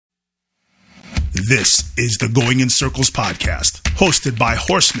This is the Going in Circles podcast, hosted by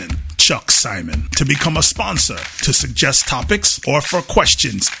Horseman Chuck Simon. To become a sponsor, to suggest topics, or for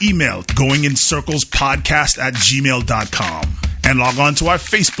questions, email goingincirclespodcast@gmail.com. And log on to our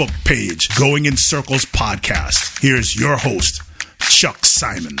Facebook page, Going in Circles Podcast. Here's your host, Chuck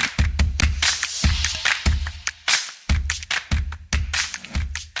Simon.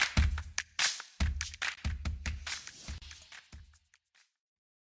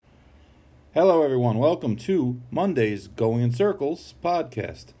 Hello, everyone. Welcome to Monday's Going in Circles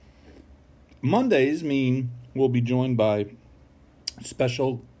podcast. Mondays mean we'll be joined by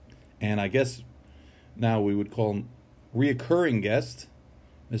special, and I guess now we would call him reoccurring guest,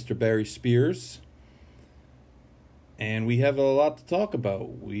 Mr. Barry Spears. And we have a lot to talk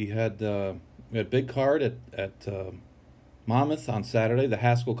about. We had big card at Monmouth on Saturday, the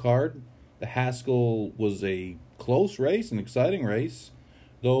Haskell card. The Haskell was a close race, an exciting race.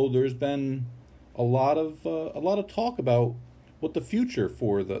 Though there's been a lot of talk about what the future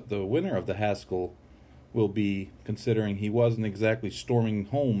for the winner of the Haskell will be, considering he wasn't exactly storming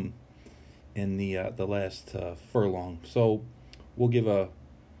home in the last furlong. So we'll give a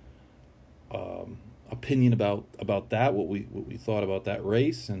opinion about that, what we thought about that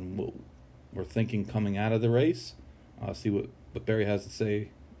race, and what we're thinking coming out of the race. See what Barry has to say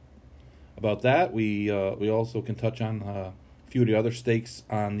about that. We also can touch on few of the other stakes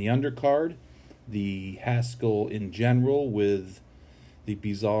on the undercard, the Haskell in general, with the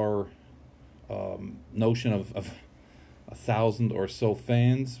bizarre notion of 1,000 or so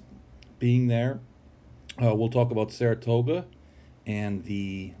fans being there. We'll talk about Saratoga and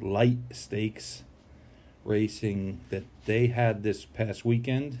the light stakes racing that they had this past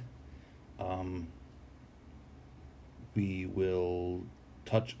weekend. We will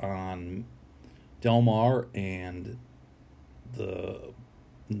touch on Del Mar and the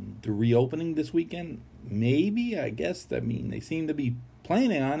reopening this weekend. Maybe, I guess. I mean, they seem to be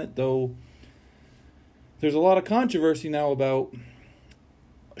planning on it, though there's a lot of controversy now about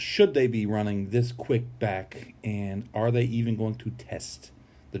should they be running this quick back, and are they even going to test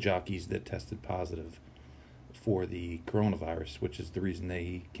the jockeys that tested positive for the coronavirus, which is the reason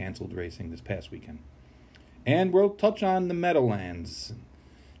they canceled racing this past weekend. And we'll touch on the Meadowlands.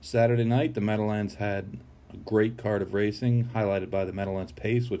 Saturday night, the Meadowlands had a great card of racing, highlighted by the Meadowlands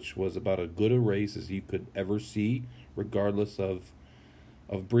Pace, which was about as good a race as you could ever see, regardless of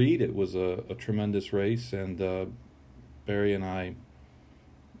breed. It was a tremendous race, and Barry and I,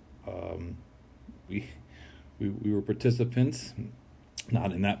 we were participants,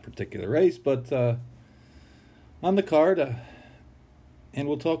 not in that particular race, but on the card, and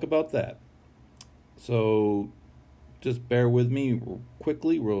we'll talk about that. So just bear with me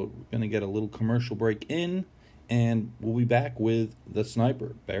quickly. We're going to get a little commercial break in, and we'll be back with the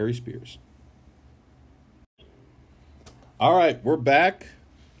sniper, Barry Spears. All right, we're back.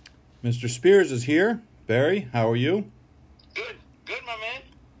 Mr. Spears is here. Barry, how are you? Good, my man.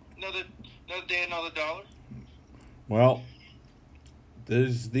 Another day, another dollar. Well,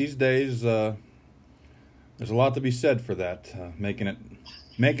 these days, there's a lot to be said for that. Making a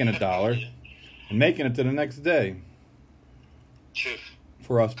dollar and making it to the next day.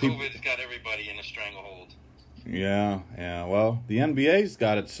 For us people. COVID's got everybody in a stranglehold. Yeah. Well, the NBA's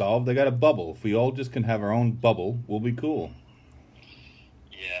got it solved. They got a bubble. If we all just can have our own bubble, we'll be cool.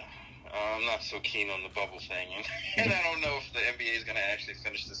 Yeah. I'm not so keen on the bubble thing. And I don't know if the NBA is going to actually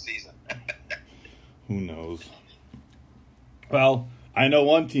finish the season. Who knows? Well, I know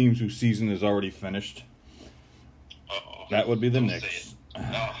one team whose season is already finished. Uh-oh. That would be the Don't Knicks.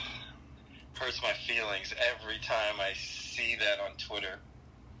 Hurts my feelings every time I see that on Twitter.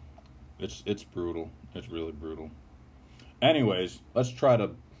 It's brutal. It's really brutal. Anyways, let's try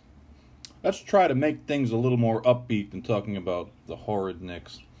to make things a little more upbeat than talking about the horrid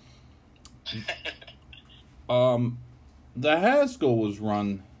Knicks. The Haskell was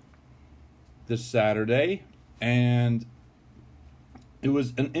run this Saturday, and it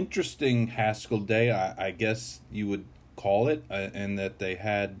was an interesting Haskell day, I guess you would call it, and that they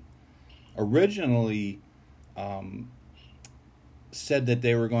had originally said that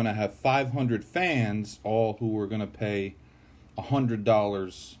they were going to have 500 fans, all who were going to pay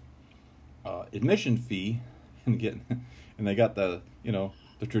 $100 admission fee, and they got the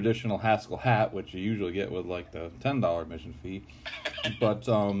traditional Haskell hat, which you usually get with like the $10 admission fee. But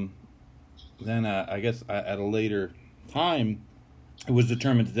then I guess at a later time, it was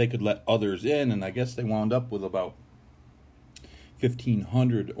determined that they could let others in, and I guess they wound up with about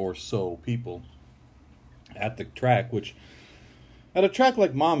 1,500 or so people at the track, which at a track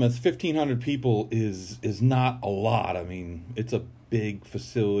like Monmouth, 1,500 people is not a lot. I mean, it's a big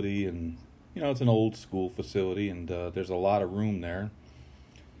facility, and it's an old school facility, and there's a lot of room there.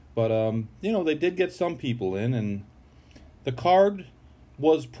 But, they did get some people in, and the card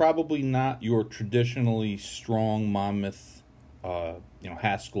was probably not your traditionally strong Monmouth,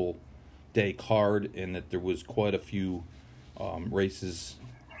 Haskell Day card, in that there was quite a few races.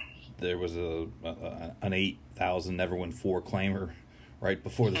 There was an 8,000 never win 4 claimer right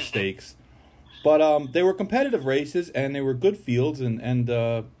before the stakes. But they were competitive races, and they were good fields, and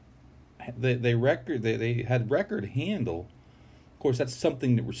they had record handle. Of course, that's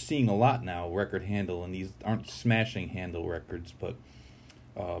something that we're seeing a lot now, record handle, and these aren't smashing handle records, but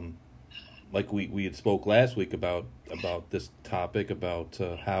like we had spoke last week about this topic, about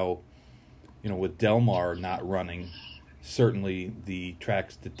how, with Del Mar not running, certainly the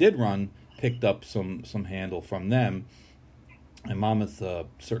tracks that did run picked up some handle from them, and Monmouth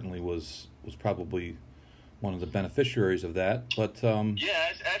certainly was probably one of the beneficiaries of that. But I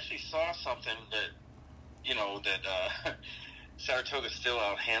actually saw something that Saratoga still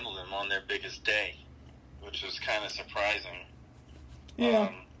outhandled them on their biggest day, which was kind of surprising.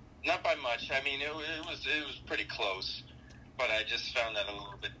 Yeah. Not by much. I mean, it was pretty close, but I just found that a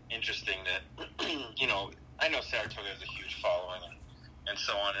little bit interesting that, I know Saratoga has a huge following and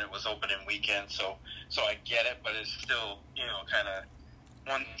so on. It was opening weekend, so I get it, but it's still, kind of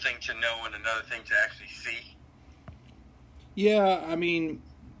one thing to know and another thing to actually see. Yeah, I mean,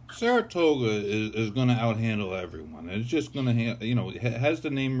 Saratoga is going to outhandle everyone. It's just going to, it has the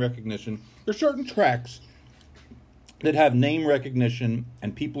name recognition. There's certain tracks that have name recognition,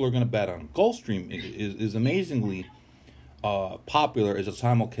 and people are going to bet on them. Gulfstream is amazingly popular as a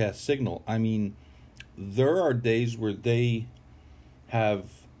simulcast signal. I mean, there are days where they have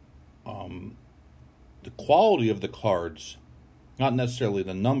the quality of the cards, not necessarily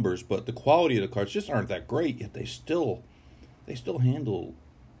the numbers, but the quality of the cards just aren't that great, yet they still handle,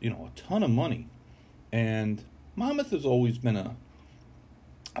 a ton of money. And Monmouth has always been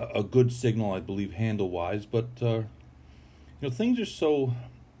a good signal, I believe, handle-wise, but things are so,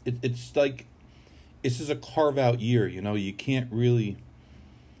 it's like, this is a carve-out year, you can't really,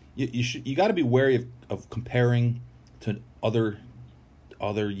 you got to be wary of comparing to other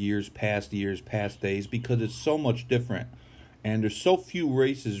years, past days, because it's so much different, and there's so few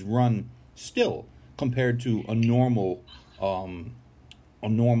races run still compared to a normal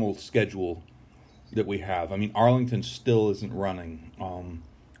schedule that we have. I mean, Arlington still isn't running.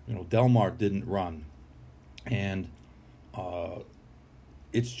 Del Mar didn't run, and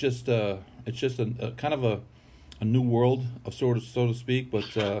it's just a kind of a new world of so to speak.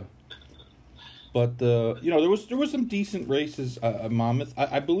 But there was some decent races at Monmouth.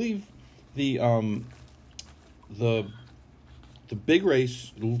 I believe the big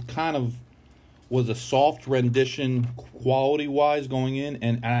race kind of was a soft rendition quality-wise going in,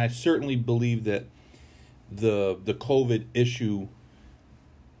 and I certainly believe that the COVID issue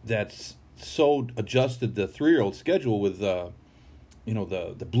that's so adjusted the 3-year-old schedule with the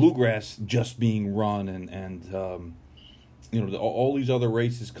Bluegrass just being run and all these other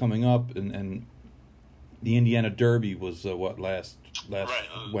races coming up, and the Indiana Derby was last right,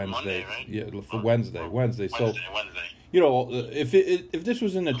 Wednesday, Monday, right? Yeah, for Wednesday. So Wednesday. if this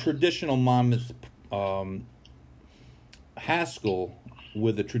was in a traditional Monmouth Haskell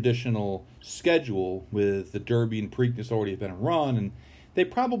with a traditional schedule with the Derby and Preakness already been run, and it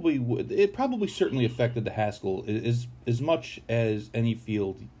probably certainly affected the Haskell as much as any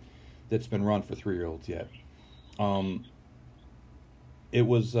field that's been run for 3-year-olds yet. It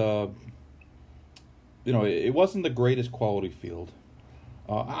was it wasn't the greatest quality field.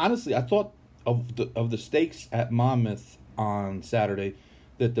 Honestly, I thought of the stakes at Monmouth on Saturday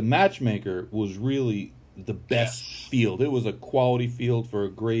that the Matchmaker was really the best field. It was a quality field for a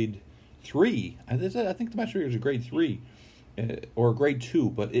grade 3. I think the Matchmaker was a grade 3 or a grade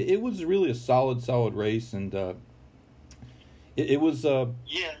 2, but it was really a solid race, and it was a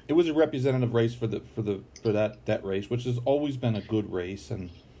representative race for that race, which has always been a good race.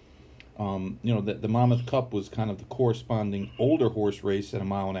 And the Monmouth Cup was kind of the corresponding older horse race at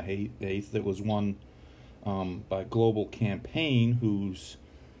 1.8 miles that was won by Global Campaign, who's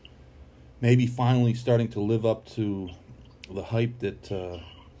maybe finally starting to live up to the hype that a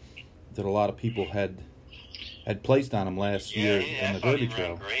lot of people had placed on him last year in the Derby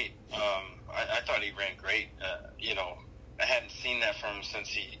Trail. Great. I thought he ran great. I hadn't seen that from him since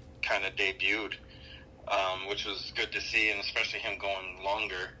he kind of debuted, which was good to see, and especially him going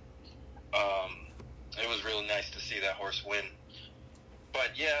longer. It was really nice to see that horse win.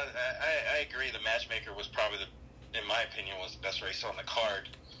 But yeah, I agree. The Matchmaker was probably in my opinion, was the best race on the card.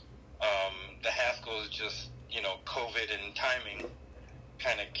 The Haskell is just, COVID and timing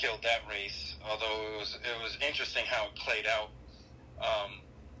kind of killed that race. Although it was interesting how it played out,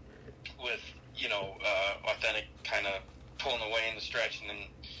 with Authentic kind of pulling away in the stretch, and then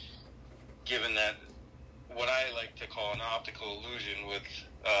given that what I like to call an optical illusion with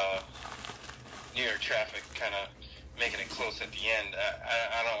New York Traffic kind of making it close at the end.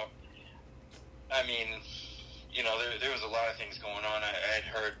 I mean, there was a lot of things going on. I had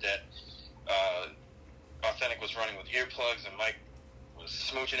heard that Authentic was running with earplugs and Mike was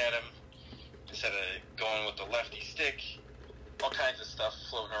smooching at him instead of going with the lefty stick. All kinds of stuff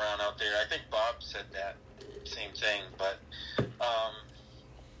floating around out there. I think Bob said that same thing, but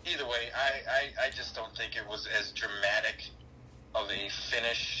either way, I just don't think it was as dramatic of a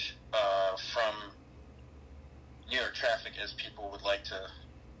finish from New York Traffic as people would like to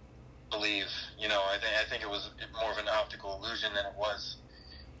believe. I think it was more of an optical illusion than it was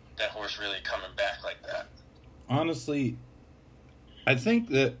that horse really coming back like that. Honestly, I think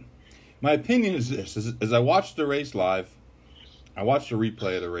that my opinion is this: as I watched the race live, I watched a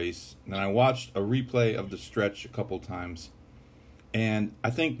replay of the race, and I watched a replay of the stretch a couple times. And I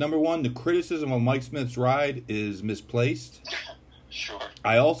think, number one, the criticism of Mike Smith's ride is misplaced. Sure.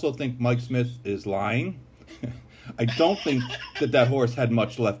 I also think Mike Smith is lying. I don't think that horse had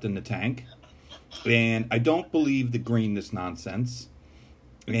much left in the tank. And I don't believe the greenness nonsense.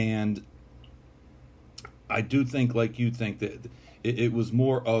 And I do think, like you think, that it was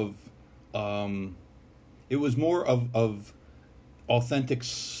more of Authentic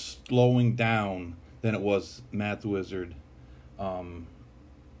slowing down than it was Math Wizard.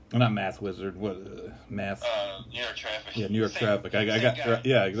 Not Math Wizard. Math? New York Traffic. Yeah, New York Traffic. I got guy.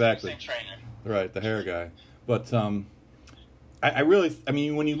 Yeah, exactly. Same trainer. Right, the hair guy. But I really,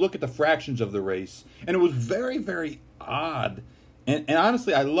 when you look at the fractions of the race, and it was very, very odd. And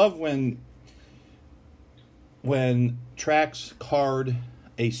honestly, I love when tracks card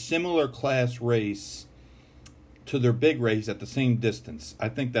a similar class race to their big race at the same distance. I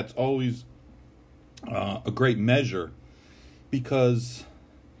think that's always a great measure, because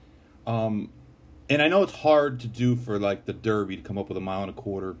and I know it's hard to do for like the Derby to come up with a 1.25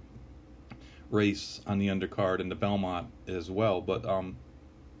 mile race on the undercard, and the Belmont as well, but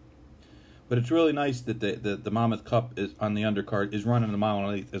it's really nice that the Monmouth Cup is on the undercard is running the 1.8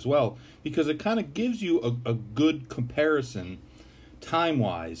 mile as well, because it kind of gives you a good comparison time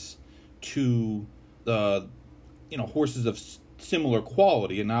wise to horses of similar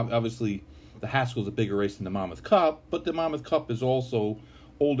quality. And obviously the Haskell's a bigger race than the Monmouth Cup, but the Monmouth Cup is also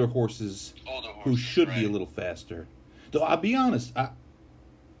older horses who should be a little faster. Though I'll be honest, I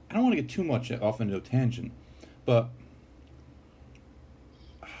don't want to get too much off into a tangent, but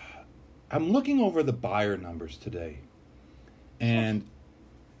I'm looking over the Beyer numbers today, and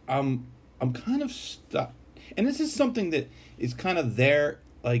I'm kind of stuck. And this is something that is kind of there,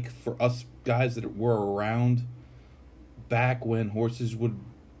 like, for us guys that were around back when horses would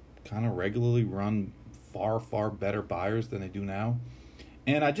kind of regularly run far, far better Beyers than they do now.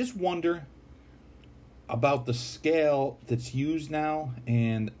 And I just wonder about the scale that's used now,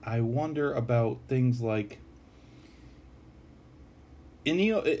 and I wonder about things like in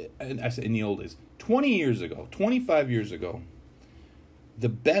the old days, 20 years ago, 25 years ago, the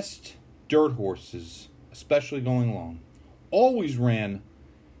best dirt horses, especially going long, always ran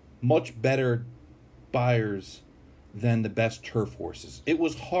much better Beyers than the best turf horses. It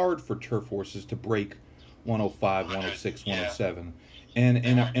was hard for turf horses to break 105, 106, 107. And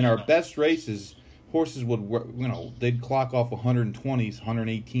in our best races, horses would, they'd clock off 120s,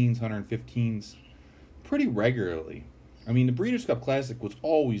 118s, 115s pretty regularly. I mean, the Breeders' Cup Classic was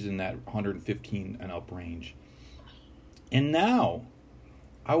always in that 115 and up range. And now,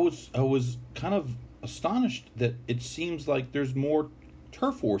 I was kind of astonished that it seems like there's more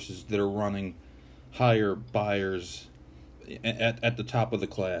turf horses that are running higher Beyers at the top of the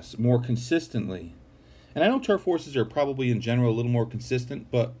class more consistently. And I know turf horses are probably in general a little more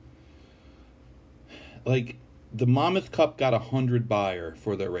consistent, but like the Monmouth Cup got 100 Beyer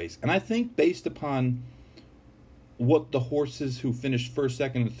for their race. And I think based upon what the horses who finished first,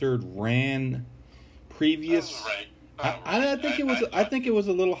 second, and third ran previous, I think it was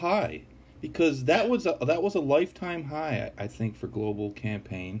a little high, because that was a lifetime high. I think for Global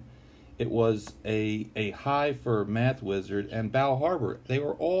Campaign, it was a high for Math Wizard and Bal Harbour. They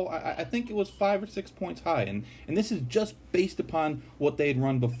were all, I think it was 5 or 6 points high, and this is just based upon what they had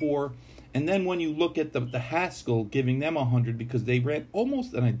run before. And then when you look at the Haskell giving them 100, because they ran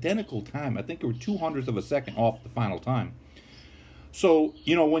almost an identical time. I think they were 0.02 of a second off the final time. So,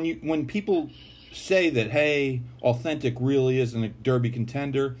 when people say that, hey, Authentic really isn't a Derby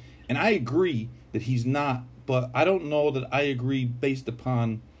contender, and I agree that he's not but I don't know that I agree based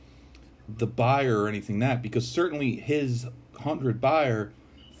upon the buyer or anything because certainly his 100 buyer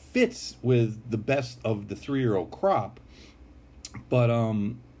fits with the best of the 3-year-old crop, but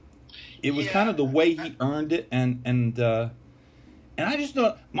it was kind of the way he earned it, and I just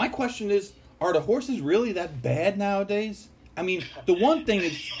don't. My question is, are the horses really that bad nowadays? I mean, the one thing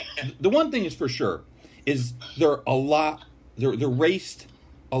is for sure is they're raced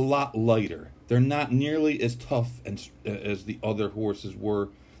a lot lighter. They're not nearly as tough as the other horses were.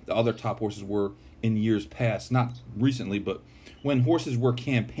 The other top horses were in years past, not recently, but when horses were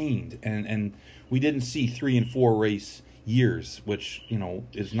campaigned, and we didn't see 3 and 4 race years, which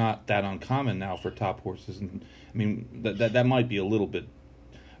is not that uncommon now for top horses. And I mean that might be a little bit.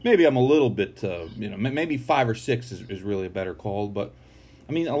 Maybe I'm a little bit. Maybe 5 or 6 is really a better call. But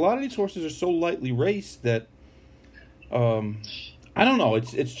I mean, a lot of these horses are so lightly raced that I don't know.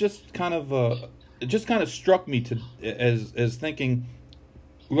 It's just kind of it just kind of struck me as thinking.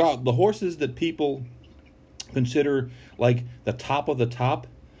 Well, the horses that people consider like the top of the top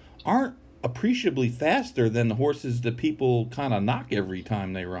aren't appreciably faster than the horses that people kind of knock every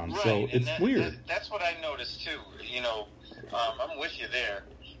time they run. Right, so it's weird. That's what I noticed too. I'm with you there.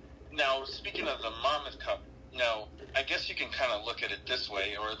 Now, speaking of the Monmouth Cup, now I guess you can kind of look at it this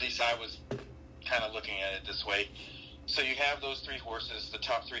way, or at least I was kind of looking at it this way. So you have those 3 horses, the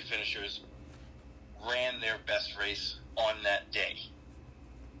top 3 finishers, ran their best race on that day.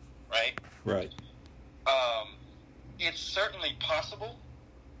 Right? Right. It's certainly possible,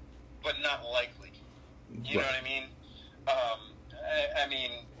 but not likely. You know what I mean? I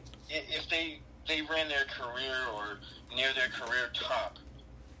mean, if they ran their career or near their career top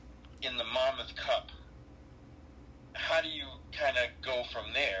in the Monmouth Cup, how do you kind of go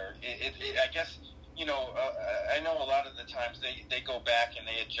from there? I guess, I know a lot of the times they go back and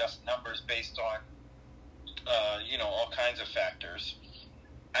they adjust numbers based on, all kinds of factors.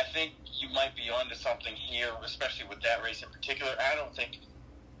 I think you might be onto something here, especially with that race in particular. I don't think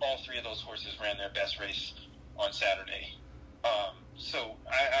all 3 of those horses ran their best race on Saturday. So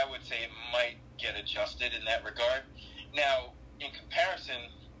I would say it might get adjusted in that regard. Now, in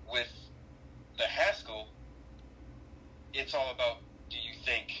comparison with the Haskell, it's all about, do you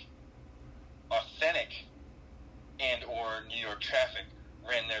think Authentic and or New York Traffic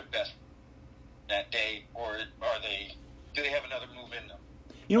ran their best that day, or do they have another move in them?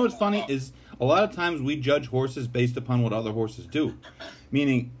 You know what's funny is a lot of times we judge horses based upon what other horses do.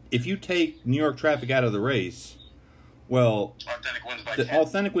 Meaning, if you take New York Traffic out of the race, well,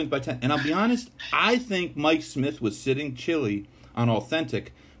 Authentic wins by 10. And I'll be honest, I think Mike Smith was sitting chilly on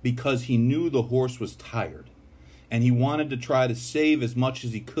Authentic because he knew the horse was tired. And he wanted to try to save as much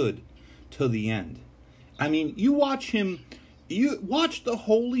as he could to the end. I mean, you watch the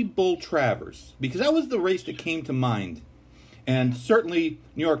Holy Bull Travers, because that was the race that came to mind. And certainly,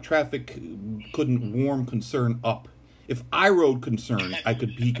 New York Traffic couldn't warm Concern up. If I rode Concern, he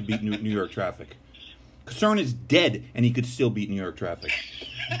could beat New York Traffic. Concern is dead, and he could still beat New York Traffic.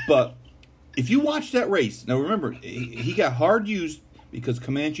 But if you watch that race, now remember, he got hard used because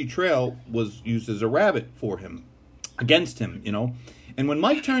Comanche Trail was used as a rabbit for him, against him, And when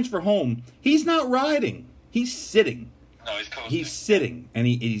Mike turns for home, he's not riding; he's sitting. No, he's coasting. He's sitting, and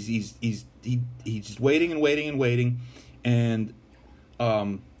he's just waiting and waiting and waiting. And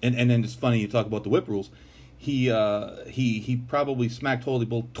then it's funny you talk about the whip rules. He probably smacked Holy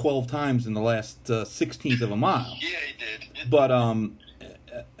Bull 12 times in the last 16th of a mile. Yeah, he did. But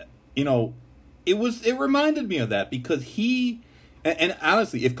it reminded me of that because and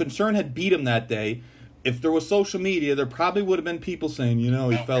honestly, if Concern had beat him that day, if there was social media, there probably would have been people saying,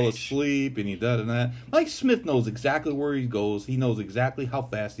 he fell asleep and he did and that. Mike Smith knows exactly where he goes. He knows exactly how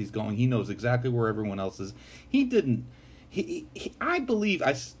fast he's going. He knows exactly where everyone else is. He didn't.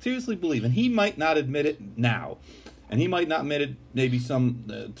 I seriously believe, and he might not admit it now, and he might not admit it maybe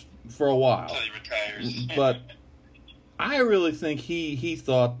for a while. Until he retires. But I really think he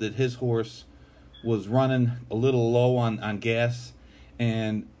thought that his horse was running a little low on gas,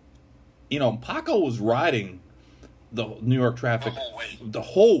 and Paco was riding the New York Traffic the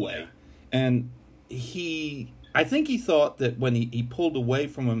whole way. And I think he thought that when he pulled away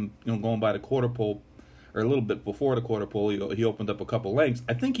from him, going by the quarter pole, or a little bit before the quarter pole, he opened up a couple lengths.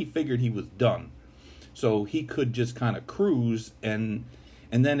 I think he figured he was done, so he could just kind of cruise, and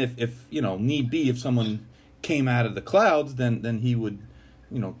then if need be, if someone came out of the clouds, then he would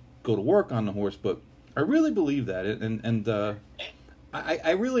go to work on the horse. But I really believe that, and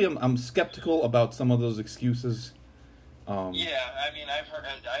I really am. I'm skeptical about some of those excuses. Yeah, I mean, I've heard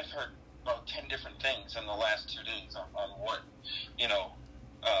about 10 different things in the last 2 days on what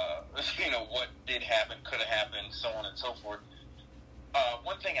what did happen, could have happened, so on and so forth.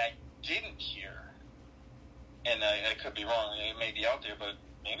 One thing I didn't hear, and I could be wrong, it may be out there, but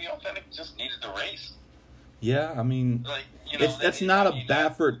maybe Authentic just needed the race. Yeah, I mean, that's not a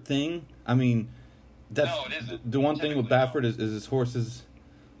Baffert thing. I mean, no, it isn't. The one thing with Baffert is his horses,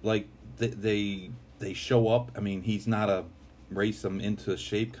 like, they show up. I mean, he's not a race them into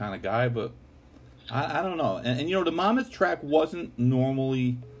shape kind of guy, but I don't know. And the Monmouth track wasn't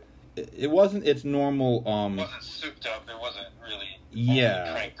normally, it wasn't its normal. It wasn't souped up. It wasn't really.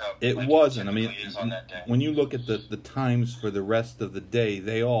 Yeah, cranked up it like wasn't. It I mean, is on that day. When you look at the times for the rest of the day,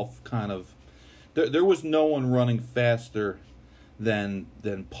 they all kind of. There was no one running faster than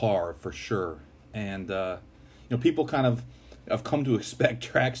par for sure, and people kind of have come to expect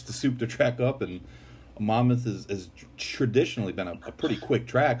tracks to soup the track up, and Monmouth has traditionally been a pretty quick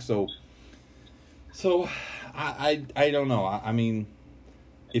track. So I don't know. I mean,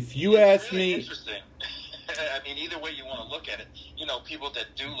 if you ask really me, interesting. I mean, either way you want to look at it, people that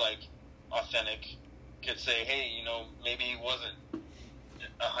do like Authentic could say, hey, maybe he wasn't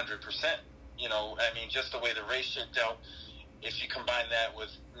 100%. I mean, just the way the race shaped out, if you combine that with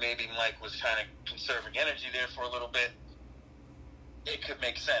maybe Mike was kind of conserving energy there for a little bit, it could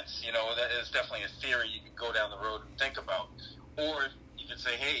make sense. That is definitely a theory you could go down the road and think about. Or you could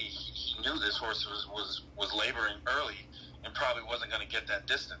say, hey, he knew this horse was laboring early and probably wasn't going to get that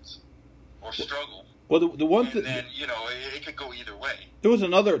distance or struggle. Well, the one thing, then it could go either way. There was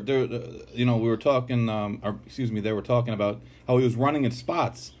another. We were talking. They were talking about how he was running in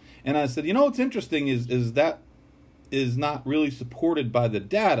spots, and I said, what's interesting is that is not really supported by the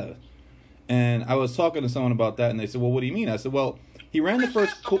data. And I was talking to someone about that, and they said, well, what do you mean? I said, well, he ran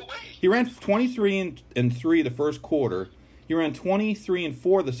he ran 23 and 3 the first quarter. He ran 23 and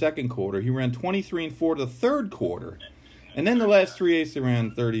 4 the second quarter. He ran 23 and 4 the third quarter. And then the last 3 eighths, he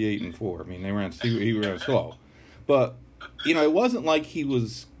ran 38 and 4. I mean, he ran slow. But, it wasn't like he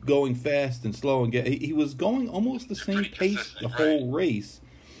was going fast and slow. He was going almost the same pace the whole race.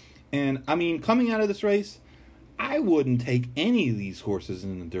 And, I mean, coming out of this race, I wouldn't take any of these horses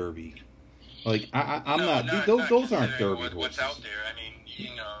in the Derby. Like, I'm not those aren't Derby horses. What's out there, I mean,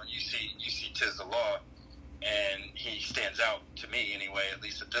 you see Tiz the Law, and he stands out to me anyway, at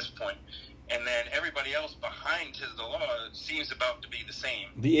least at this point. And then everybody else behind Tiz the Law seems about to be the same.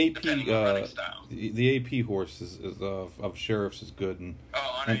 The AP running style. The AP horse is of Sheriff's is good, and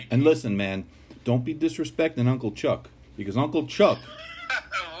AP. Listen, man, don't be disrespecting Uncle Chuck, because Uncle Chuck.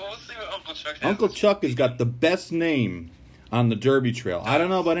 We'll see what Uncle Chuck has. Uncle Chuck has got the best name on the Derby Trail. I don't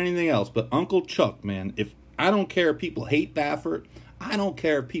know about anything else, but Uncle Chuck, man. If I don't care if people hate Baffert, I don't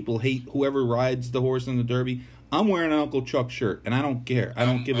care if people hate whoever rides the horse in the Derby. I'm wearing an Uncle Chuck shirt, and I don't care. I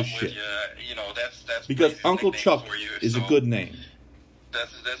don't give a shit. That's because Breeze's Uncle Chuck is a good name.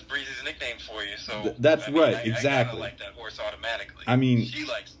 That's Breeze's nickname for you. So that's right, exactly. I like that horse automatically. I mean, she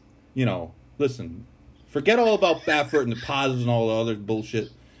likes. Listen, forget all about Baffert and the positives and all the other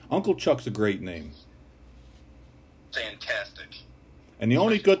bullshit. Uncle Chuck's a great name. Fantastic. And the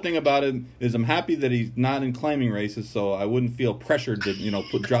only good thing about it is I'm happy that he's not in claiming races, so I wouldn't feel pressured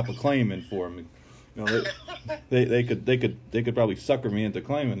to drop a claim in for him. They could probably sucker me into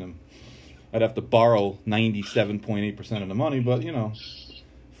claiming him. I'd have to borrow 97.8% of the money, but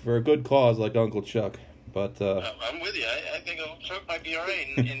for a good cause like Uncle Chuck. But I'm with you. I think Uncle Chuck might be all right,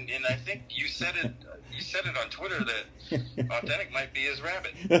 and I think you said it. You said it on Twitter that Authentic might be his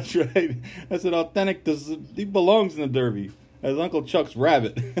rabbit. That's right. I said Authentic he belongs in the Derby as Uncle Chuck's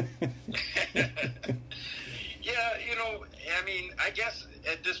rabbit. Yeah, I mean, I guess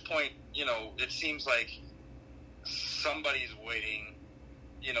at this point, it seems like somebody's waiting.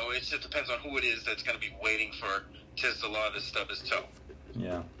 It just depends on who it is that's going to be waiting for Tiz the Law to stub his toe.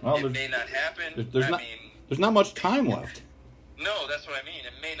 Yeah. Well, it may not happen. There's not much time left. No, that's what I mean.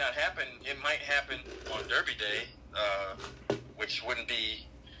 It may not happen. It might happen on Derby Day, which wouldn't be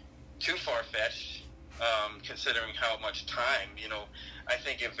too far-fetched, considering how much time. I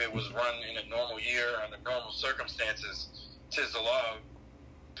think if it was run in a normal year under normal circumstances, Tiz the Law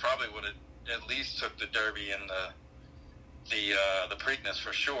probably would have at least took the Derby and the Preakness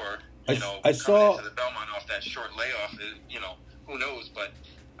for sure. I saw into the Belmont off that short layoff. Who knows? But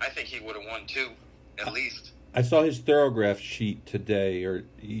I think he would have won too, at least. I saw his Thoroughgraph sheet today.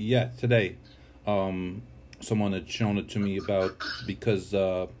 Someone had shown it to me because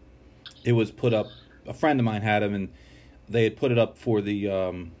it was put up. A friend of mine had him, and they had put it up for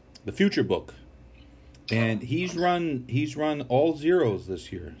the Future Book. And he's run all zeros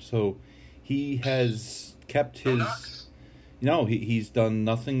this year, so he has kept his. He's done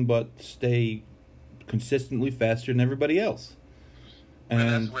nothing but stay consistently faster than everybody else. And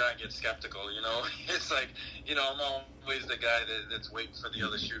that's where I get skeptical, you know. It's like, you know, I'm always the guy that's waiting for the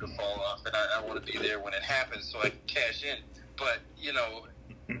other shoe to fall off, and I want to be there when it happens so I can cash in. But, you know,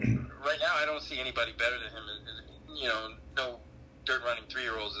 right now I don't see anybody better than him. You know, no dirt running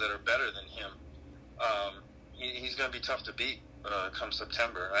 3-year-olds that are better than him. He's going to be tough to beat come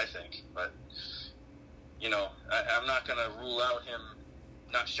September, I think. But, you know, I'm not going to rule out him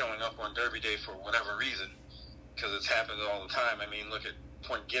not showing up on Derby Day for whatever reason, because it's happened all the time. I mean, look at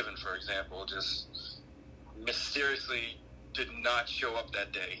Point Given, for example, just mysteriously did not show up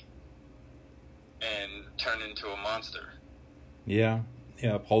that day and turn into a monster. Yeah,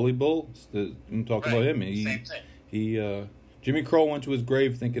 Holy Bull. I'm talking about him. Same thing. Jimmy Kroll went to his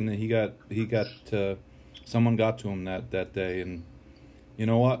grave thinking that he got someone got to him that day, and you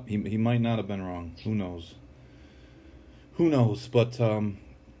know what? He might not have been wrong. Who knows? But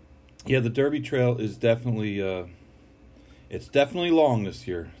yeah, the Derby Trail is definitely it's definitely long this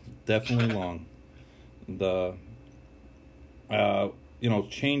year. Definitely long. The you know,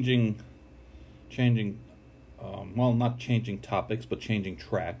 changing. Well, not changing topics, but changing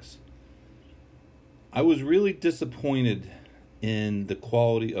tracks. I was really disappointed in the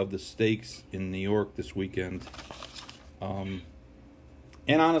quality of the stakes in New York this weekend. And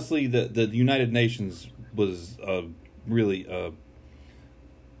honestly, the United Nations was really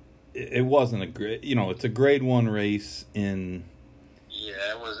it wasn't a great, you know, it's a grade 1 race in. Yeah,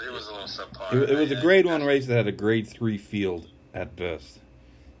 it was a little subpar. It was a grade 1 race that had a grade 3 field at best.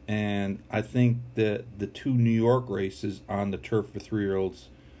 And I think that the 2 New York races on the turf for 3-year-olds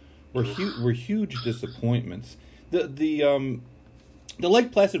were huge disappointments. The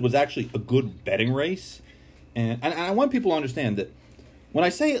Lake Placid was actually a good betting race, and I want people to understand that when I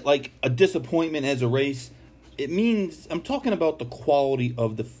say it like a disappointment as a race, it means I'm talking about the quality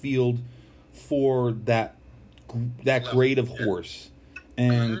of the field for that grade of horse,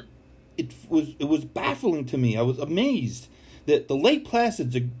 and it was baffling to me. I was amazed that the Lake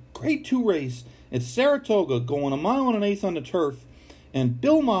Placid's a grade 2 race. It's Saratoga going 1 1/8 on the turf, and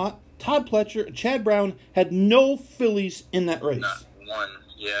Bill Mott, Todd Pletcher, and Chad Brown had no fillies in that race. Not one.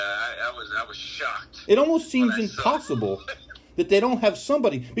 Yeah, I was shocked. It almost seems impossible that they don't have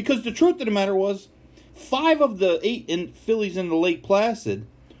somebody, because the truth of the matter was 5 of the 8 fillies in the Lake Placid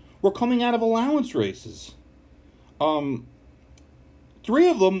were coming out of allowance races. 3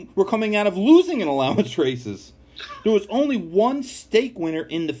 of them were coming out of losing in allowance races. There was only 1 stake winner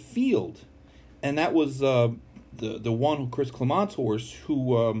in the field, and that was the one, Chris Clement's horse,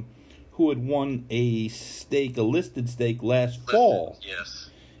 who had won a listed stake last fall. Yes.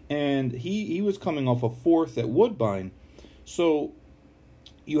 And he was coming off a 4th at Woodbine. So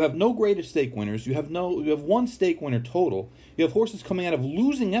you have no graded stake winners. You have 1 stake winner total. You have horses coming out of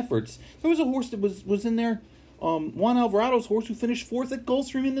losing efforts. There was a horse that was in there, Juan Alvarado's horse, who finished 4th at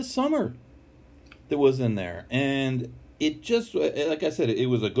Gulfstream in the summer, that was in there. And it just, like I said, it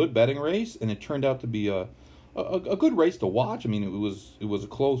was a good betting race, and it turned out to be a good race to watch. I mean, it was a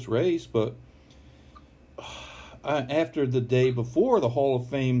close race, but after the day before the Hall of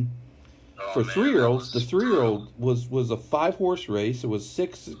Fame for 3-year-olds, the 3-year-old was a 5-horse race. It was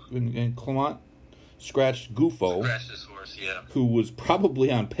 6, and Clement scratched Gufo, Scratched his horse, yeah, who was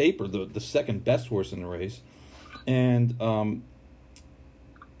probably on paper the second best horse in the race, and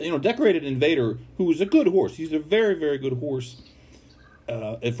you know, Decorated Invader, who was a good horse. He's a very, very good horse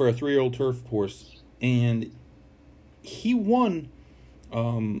for a 3-year-old turf horse. And he won, I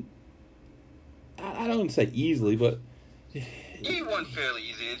don't want to say easily, but he won fairly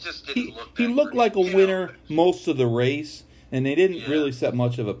easy. It just didn't look he looked like a winner most of the race, and they didn't really set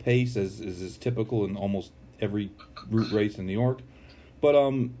much of a pace, as is typical in almost every route race in New York. But,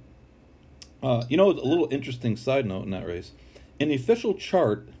 you know, a little interesting side note in that race. In the official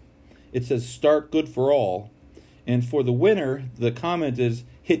chart, it says start good for all, and for the winner, the comment is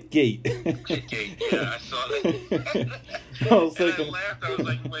hit gate. Hit gate, yeah, I saw that. I was thinking, I laughed. I was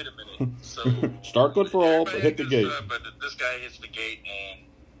like, wait a minute. So start good for all, but hit the gate. But this guy hits the gate, and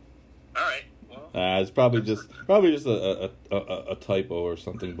all right. Well, it's probably just a typo or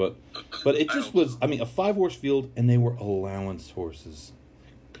something, but it just was. I mean, a 5-horse field, and they were allowance horses.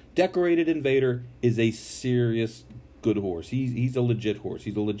 Decorated Invader is a serious good horse. He's a legit horse.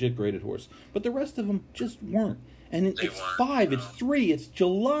 He's a legit graded horse. But the rest of them just weren't. And it's 5, it's 3, it's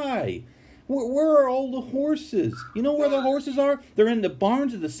July. Where are all the horses? You know where the horses are? They're in the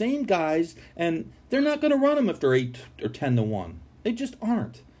barns of the same guys, and they're not going to run them if they're 8 or 10 to 1. They just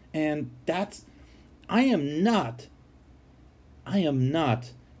aren't. And I am not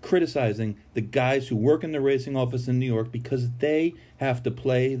criticizing the guys who work in the racing office in New York, because they have to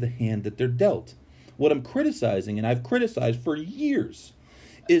play the hand that they're dealt. What I'm criticizing, and I've criticized for years,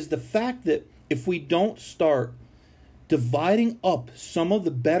 is the fact that if we don't start dividing up some of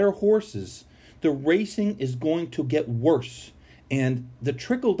the better horses, the racing is going to get worse. And the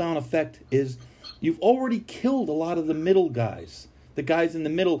trickle-down effect is you've already killed a lot of the middle guys. The guys in the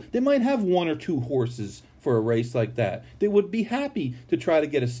middle, they might have one or two horses for a race like that. They would be happy to try to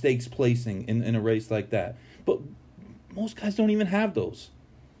get a stakes placing in a race like that. But most guys don't even have those.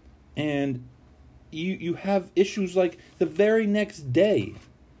 And you have issues like the very next day,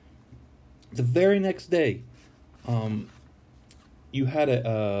 you had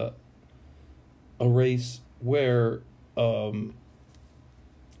a race where a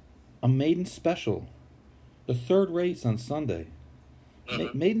maiden special, the third race on Sunday,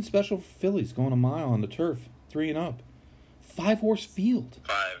 maiden special for fillies going a mile on the turf, 3 and up, 5-horse field.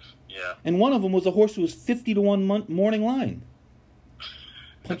 5, yeah. And one of them was a horse who was 50-1 morning line.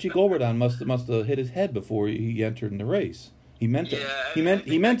 Punchy Gobardon must have hit his head before he entered in the race. He meant to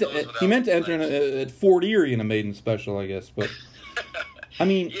enter at Fort Erie in a maiden special, I guess. But I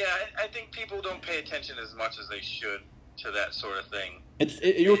mean, yeah, I think people don't pay attention as much as they should to that sort of thing.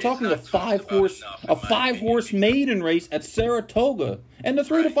 You're talking a 5-horse maiden race at Saratoga, and the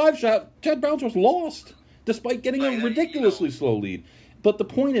 3 to 5 shot. Ted Brown's was lost despite getting a ridiculously slow lead. But the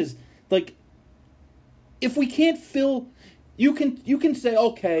point is, like, if we can't fill. You can say,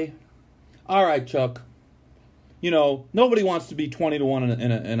 okay, all right, Chuck. Nobody wants to be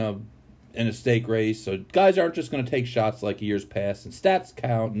 20-1 in a stake race, so guys aren't just going to take shots like years past, and stats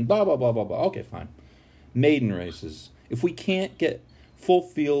count, and blah blah blah blah blah. Okay, fine. Maiden races. If we can't get full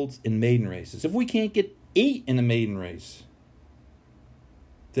fields in maiden races, if we can't get 8 in a maiden race,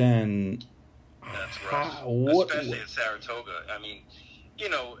 then that's rough. Especially at Saratoga. I mean,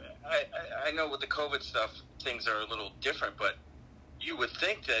 I know with the COVID stuff, things are a little different, but you would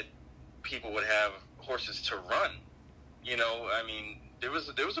think that people would have horses to run. I mean, there was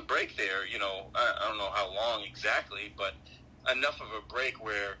a break there. I don't know how long exactly, but enough of a break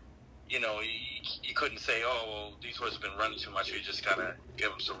where you couldn't say, oh, well, these horses have been running too much. You just kind of give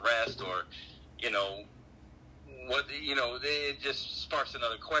them some rest, or it just sparks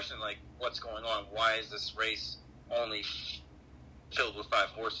another question, like, what's going on? Why is this race only filled with 5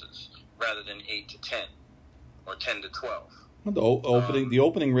 horses rather than 8 to 10 or 10 to 12? The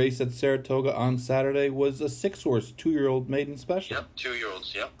opening race at Saratoga on Saturday was a 6-horse 2-year-old maiden special. Yep,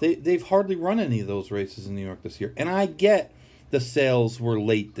 2-year-olds. Yep. They've hardly run any of those races in New York this year, and I get the sales were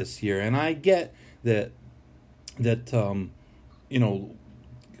late this year, and I get that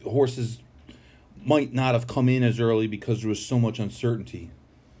horses might not have come in as early because there was so much uncertainty,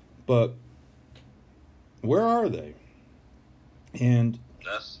 but where are they? And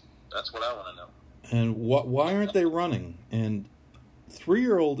that's what I want to know. And why aren't they running? And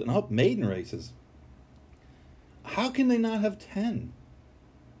 3-year-old and up maiden races, how can they not have 10?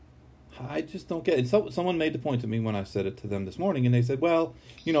 I just don't get it. Someone made the point to me when I said it to them this morning, and they said, well,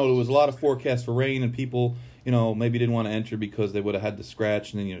 there was a lot of forecasts for rain, and people, maybe didn't want to enter because they would have had to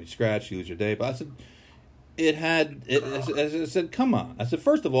scratch, and then, you scratch, you lose your day. But I said, I said, come on. I said,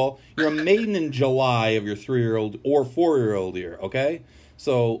 first of all, you're a maiden in July of your 3-year-old or 4-year-old year, okay?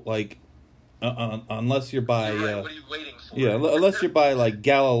 So, like, unless you're by... what are you waiting for? Yeah, unless you're by, like,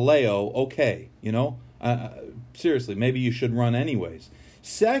 Galileo, okay, seriously, maybe you should run anyways.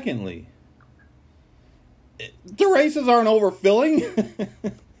 Secondly, the races aren't overfilling.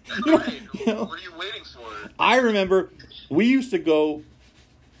 What are you waiting for? I remember we used to go,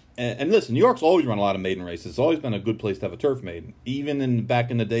 and listen, New York's always run a lot of maiden races. It's always been a good place to have a turf maiden. Even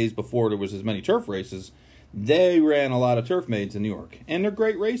back in the days before there was as many turf races, they ran a lot of turf maidens in New York. And they're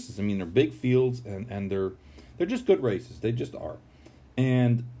great races. I mean, they're big fields, and they're just good races. They just are.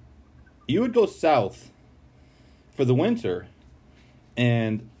 And you would go south for the winter,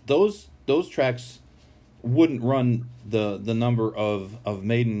 and those tracks wouldn't run the number of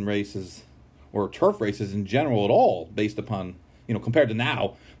maiden races or turf races in general at all, based upon, compared to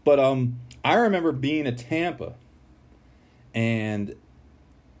now. But I remember being at Tampa, and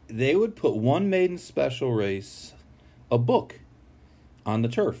they would put one maiden special race, a book, on the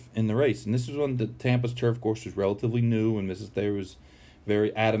turf in the race. And this was when the Tampa's turf course was relatively new, and Mrs. Thayer was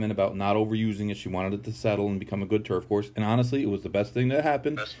very adamant about not overusing it. She wanted it to settle and become a good turf course. And honestly, it was the best thing that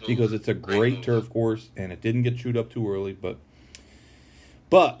happened because it's a great turf course and it didn't get chewed up too early.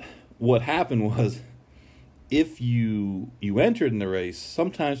 But what happened was, if you entered in the race,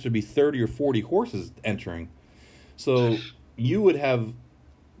 sometimes there'd be 30 or 40 horses entering. So you would have,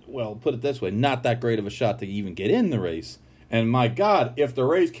 well, put it this way, not that great of a shot to even get in the race. And my God, if the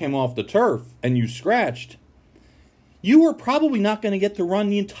race came off the turf and you scratched, you were probably not going to get to run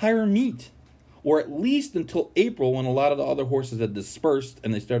the entire meet. or at least until April when a lot of the other horses had dispersed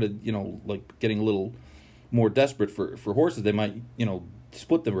and they started, like getting a little more desperate for horses. They might,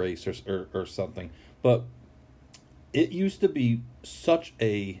 split the race or something. But it used to be such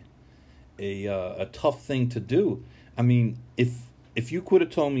a tough thing to do. I mean, if you could have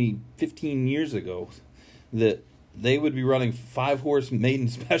told me 15 years ago that they would be running 5-horse maiden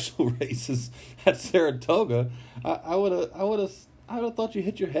special races at Saratoga, I would have thought you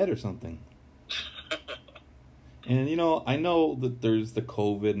hit your head or something. And I know that there's the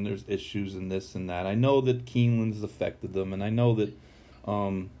COVID and there's issues and this and that. I know that Keeneland's affected them, and I know that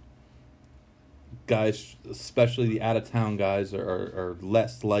guys, especially the out of town guys, are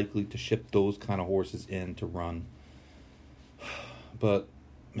less likely to ship those kind of horses in to run. But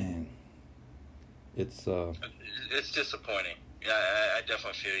man, it's disappointing. Yeah, I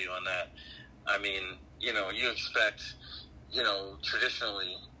definitely feel you on that. I mean, you expect,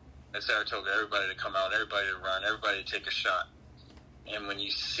 traditionally at Saratoga, everybody to come out, everybody to run, everybody to take a shot. And when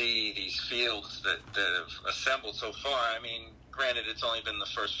you see these fields that have assembled so far, I mean, granted, it's only been the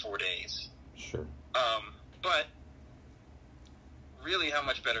first 4 days. Sure. But really, how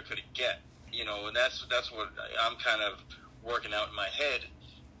much better could it get? And that's what I'm kind of working out in my head.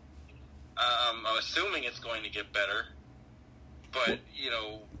 I'm assuming it's going to get better, but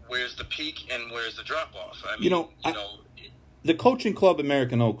where's the peak and where's the drop off? I mean, the Coaching Club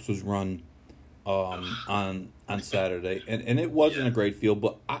American Oaks was run on Saturday, and it wasn't a great field.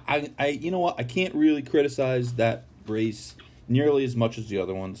 But I you know what? I can't really criticize that race nearly as much as the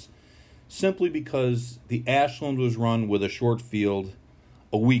other ones, simply because the Ashland was run with a short field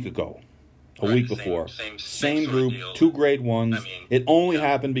a week ago. A week before. Same group, 2 grade ones. I mean, it only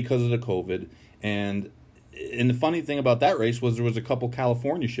happened because of the COVID. And the funny thing about that race was there was a couple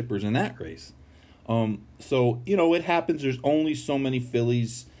California shippers in that race. So, it happens. There's only so many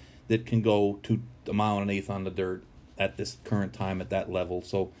fillies that can go to a mile and an eighth on the dirt at this current time at that level.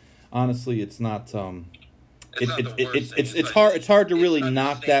 So, honestly, it's not... It's hard to really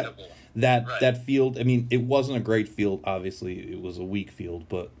knock that field. I mean, it wasn't a great field. Obviously, it was a weak field,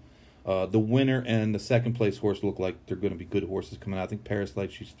 but... the winner and the second place horse look like they're going to be good horses coming out. I think Paris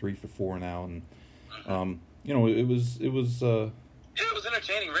Light, she's 3 for 4 now, and it was it was an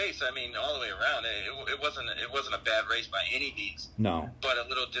entertaining race. I mean, all the way around, it wasn't a bad race by any means. No, but a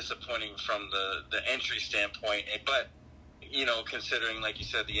little disappointing from the entry standpoint. But considering, like you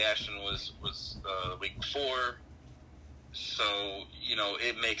said, the Ashton was the week before, so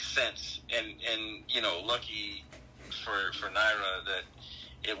it makes sense. And lucky for Naira that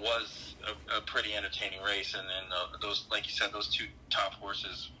it was a pretty entertaining race, and those, like you said, those 2 top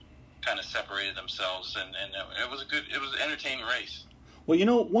horses kind of separated themselves, and it was an entertaining race. Well,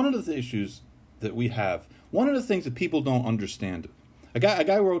 one of the issues that we have, one of the things that people don't understand, a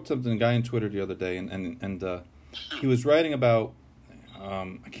guy wrote something, a guy on Twitter the other day, and he was writing about,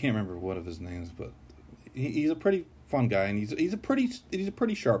 I can't remember what of his names, but he's a pretty fun guy, and he's a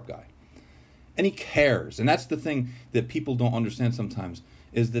pretty sharp guy, and he cares, and that's the thing that people don't understand sometimes.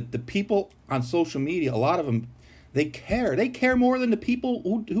 Is that the people on social media, a lot of them, they care. They care more than the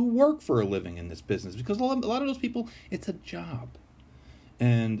people who work for a living in this business. Because a lot of those people, it's a job.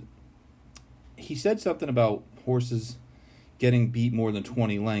 And he said something about horses getting beat more than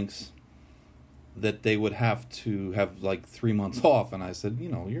 20 lengths, that they would have to have like 3 months off. And I said,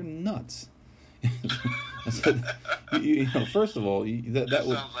 you're nuts. I said, first of all, that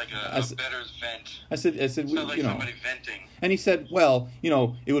would sounds like a better's vent. I said, sounds like somebody venting. And he said, well,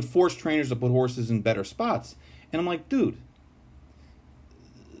 it would force trainers to put horses in better spots. And I'm like, dude,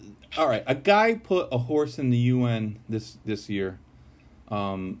 all right, a guy put a horse in the UN this year,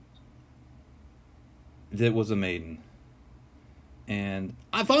 that was a maiden. And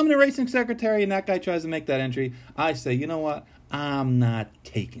if I'm the racing secretary and that guy tries to make that entry, I say, you know what? I'm not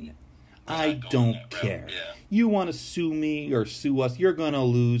taking it. I don't care. Yeah. You want to sue me or sue us, you're going to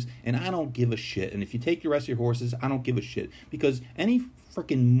lose, and I don't give a shit. And if you take the rest of your horses, I don't give a shit. Because any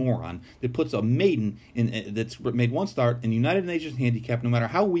freaking moron that puts a maiden in that's made one start in the United Nations handicap, no matter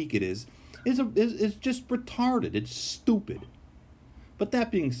how weak it is just retarded. It's stupid. But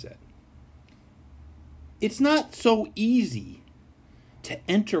that being said, it's not so easy to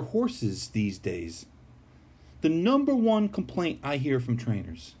enter horses these days. The number one complaint I hear from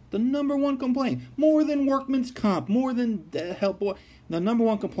trainers, the number one complaint, more than workman's comp, more than help boy, the number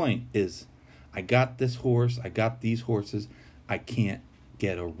one complaint is, I got this horse, I got these horses, I can't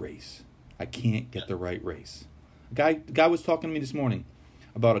get a race. I can't get the right race. A guy was talking to me this morning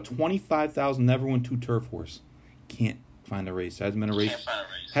about a $25,000 never won 2 turf horse. Can't find a race. Hasn't been a race.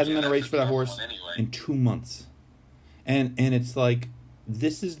 Hasn't been a race for that horse in 2 months. And it's like,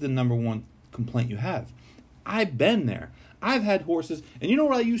 this is the number one. complaint you have. I've been there. I've had horses, and you know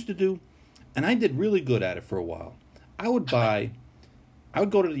what I used to do? And I did really good at it for a while. I would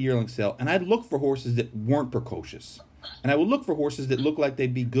go to the yearling sale, and I'd look for horses that weren't precocious. And I would look for horses that looked like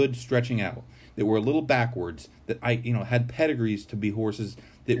they'd be good stretching out, that were a little backwards, that had pedigrees to be horses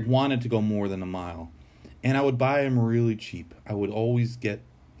that wanted to go more than a mile. And I would buy them really cheap. I would always get,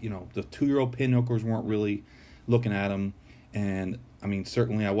 the 2-year-old pinhookers weren't really looking at them. And,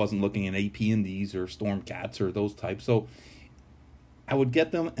 certainly I wasn't looking at AP Indies or Storm Cats or those types. So I would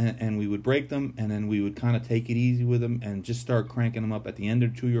get them, and we would break them, and then we would kind of take it easy with them and just start cranking them up at the end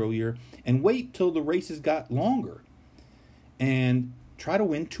of the 2-year-old year and wait till the races got longer and try to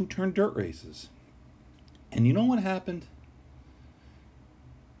win 2-turn dirt races. And you know what happened?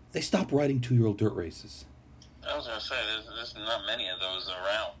 They stopped riding 2-year-old dirt races. I was going to say, there's not many of those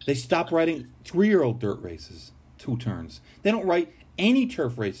around. They stopped riding 3-year-old dirt races, 2 turns. They don't ride any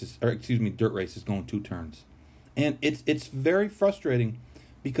dirt races going 2 turns. And it's very frustrating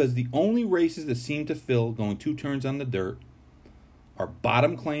because the only races that seem to fill going 2 turns on the dirt are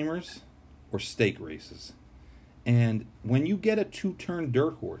bottom claimers or stake races. And when you get a 2-turn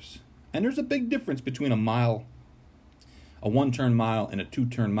dirt horse, and there's a big difference between a 1-turn mile and a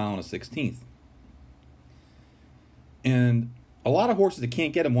 2-turn mile and a 16th. And a lot of horses that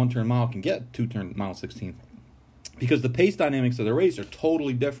can't get a 1-turn mile can get 2-turn mile 16th because the pace dynamics of the race are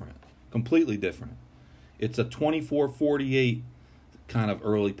totally different, completely different. It's a 24:48 kind of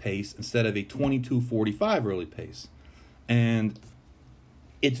early pace instead of a 22:45 early pace. And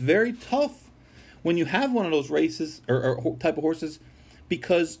it's very tough when you have one of those races or type of horses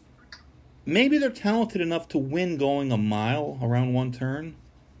because maybe they're talented enough to win going a mile around 1 turn.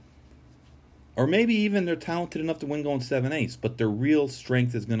 Or maybe even they're talented enough to win going 7/8, but their real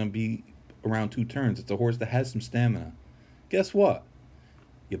strength is going to be around 2 turns. It's a horse that has some stamina. Guess what?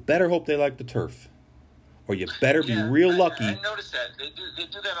 You better hope they like the turf. Or you better be real lucky. I noticed that. They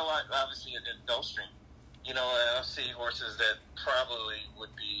do that a lot, obviously, in Gulfstream. I'll see horses that probably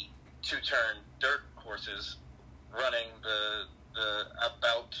would be 2-turn dirt horses running the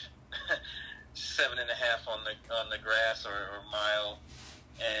about 7.5 on the grass or mile,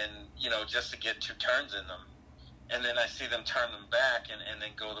 and just to get 2 turns in them, and then I see them turn them back and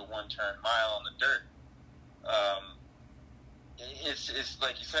then go the 1-turn mile on the dirt. It's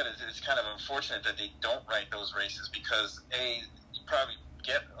like you said, it's kind of unfortunate that they don't write those races because you probably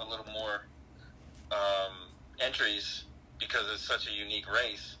get a little more entries because it's such a unique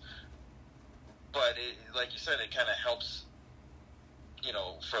race. But like you said, it kind of helps,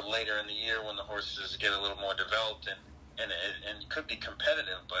 for later in the year when the horses get a little more developed and could be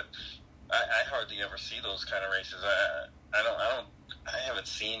competitive. But I hardly ever see those kind of races. I haven't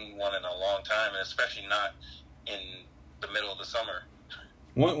seen one in a long time, and especially not in the middle of the summer.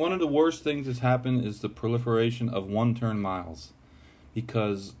 One of the worst things that's happened is the proliferation of 1-turn miles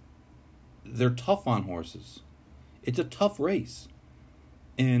because they're tough on horses. It's a tough race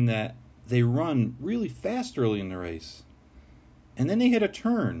in that they run really fast early in the race. And then they hit a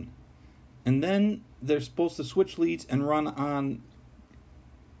turn. And then they're supposed to switch leads and run on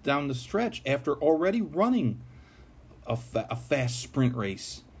down the stretch after already running a fast sprint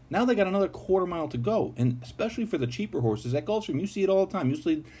race. Now they got another 1/4 mile to go, and especially for the cheaper horses at Gulfstream, you see it all the time.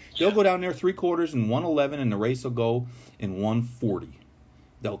 Usually they'll go down there 3/4 in 1:11, and the race will go in 1:40.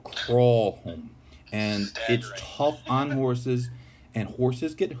 They'll crawl home, and it's tough on horses, and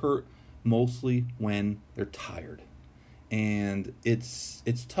horses get hurt mostly when they're tired, and it's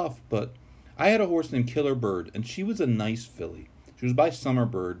tough. But I had a horse named Killer Bird, and she was a nice filly. She was by Summer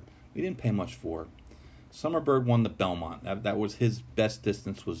Bird. We didn't pay much for her. Summer Bird won the Belmont. That was his best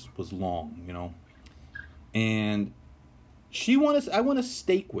distance was long, And I won a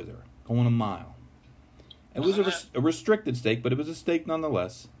stake with her, going a mile. It was a restricted stake, but it was a stake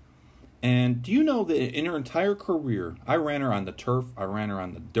nonetheless. And do you know that in her entire career, I ran her on the turf, I ran her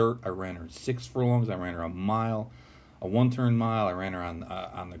on the dirt, I ran her 6 furlongs, I ran her a mile, a 1-turn mile, I ran her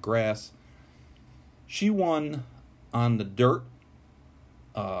on the grass. She won on the dirt,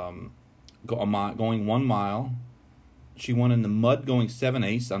 going 1 mile. She won in the mud going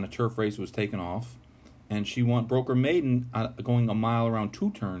 7/8 on the turf race was taken off. And she broke her maiden going a mile around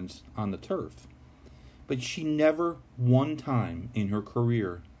 2 turns on the turf. But she never one time in her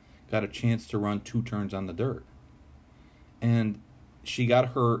career got a chance to run 2 turns on the dirt. And she got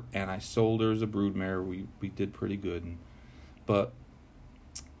hurt, and I sold her as a broodmare. We did pretty good. But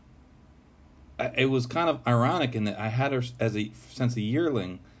it was kind of ironic in that I had her since a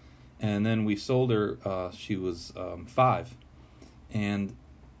yearling, and then we sold her. She was 5, and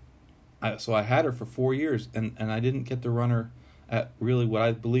so I had her for 4 years, and I didn't get to run her. at really what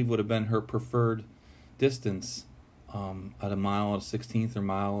I believe would have been her preferred distance, at a mile and a 16th or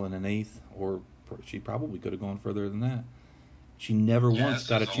mile and an eighth, or she probably could have gone further than that. She never once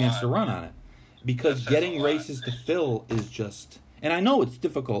got a chance to run on it, because getting races to fill is just, and I know it's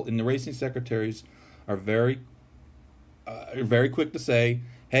difficult, and the racing secretaries are very quick to say,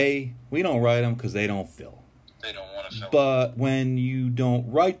 hey, we don't write them because they don't fill. They don't want to fill. But when you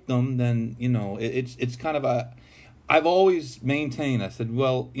don't write them, then, it's kind of a... I've always maintained, I said,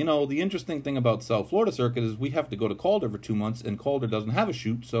 well, the interesting thing about South Florida Circuit is we have to go to Calder for 2 months, and Calder doesn't have a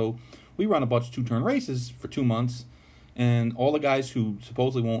chute, so we run a bunch of two-turn races for 2 months, and all the guys who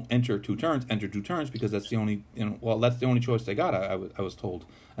supposedly won't enter 2 turns, enter 2 turns, because that's the only, that's the only choice they got, I was told.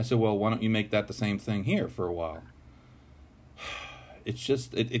 I said, well, why don't you make that the same thing here for a while? It's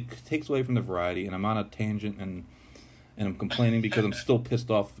just, it takes away from the variety, and I'm on a tangent, and I'm complaining because I'm still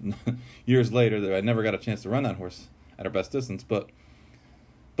pissed off years later that I never got a chance to run that horse at our best distance. But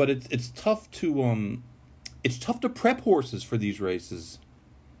it's tough to prep horses for these races.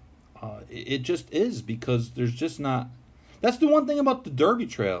 It just is, because there's just not. That's the one thing about the Derby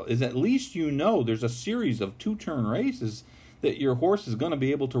Trail, is at least there's a series of 2-turn races that your horse is going to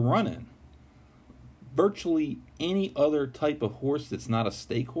be able to run in. Virtually any other type of horse that's not a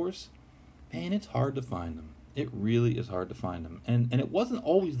stake horse, man, it's hard to find them. It really is hard to find them. And it wasn't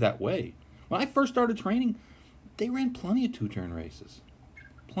always that way. When I first started training, they ran plenty of 2-turn races.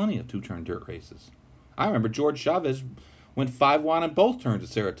 Plenty of 2-turn dirt races. I remember George Chavez went 5-1 on both turns at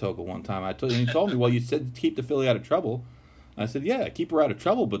Saratoga one time. He told me, well, you said keep the filly out of trouble. I said, yeah, keep her out of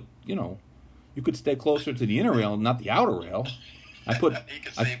trouble, but, you could stay closer to the inner rail, not the outer rail. I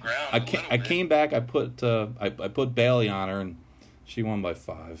came back. I put Bailey on her, and she won by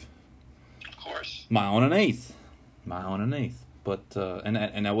 5. Of course. Mile and an eighth. But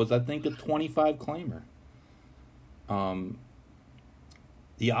and that was, I think, a 25 claimer.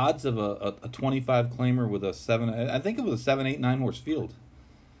 The odds of a 25 claimer with a 7, I think it was a 7, 8, 9 horse field.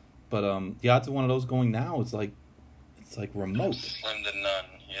 But the odds of one of those going now is like remote. Slim to none.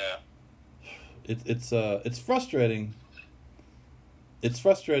 Yeah. It's frustrating. It's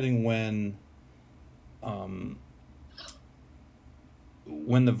frustrating when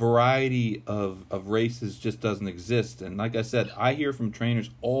the variety of races just doesn't exist. And like I said, I hear from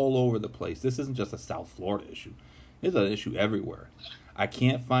trainers all over the place. This isn't just a South Florida issue. It's an issue everywhere. I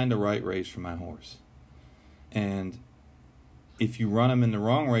can't find the right race for my horse. And if you run him in the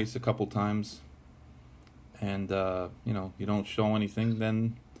wrong race a couple times and, you don't show anything,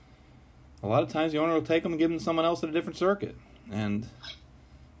 then a lot of times the owner will take him and give him to someone else at a different circuit. And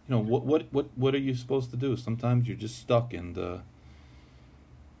what are you supposed to do? Sometimes you're just stuck, and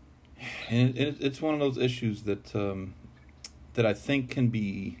it's one of those issues that I think can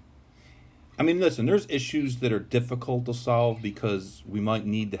be. I mean, listen, there's issues that are difficult to solve because we might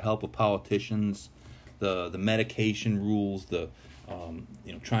need the help of politicians, the medication rules,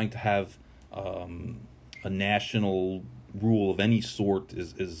 trying to have a national rule of any sort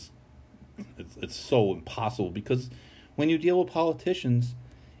is it's so impossible, because when you deal with politicians,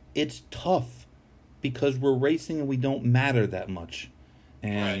 it's tough because we're racing and we don't matter that much.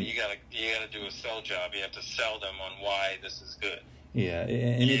 And right, you gotta do a sell job. You have to sell them on why this is good. Yeah,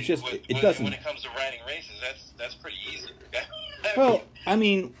 and it doesn't. When it comes to riding races, that's pretty easy. Well, I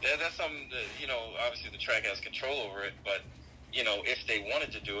mean, that's something that, obviously the track has control over it, but if they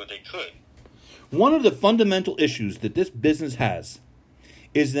wanted to do it, they could. One of the fundamental issues that this business has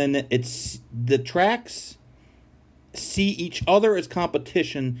is then it's the tracks see each other as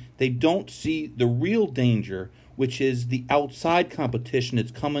competition. They don't see the real danger, which is the outside competition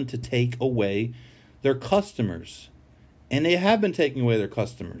that's coming to take away their customers. And they have been taking away their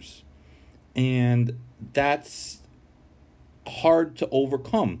customers. And that's hard to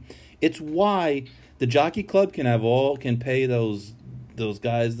overcome. It's why the Jockey Club can pay those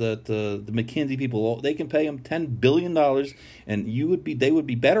guys that the McKinsey people, they can pay them $10 billion, and they would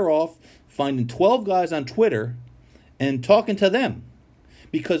be better off finding 12 guys on Twitter and talking to them.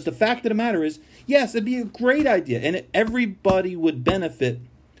 Because the fact of the matter is, yes, it'd be a great idea, and everybody would benefit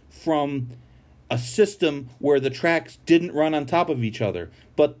from a system where the tracks didn't run on top of each other.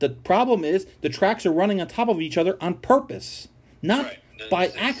 But the problem is the tracks are running on top of each other on purpose, not by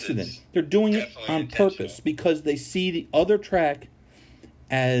accident. They're doing it on purpose because they see the other track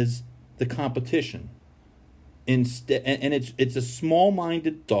as the competition. Instead, and it's a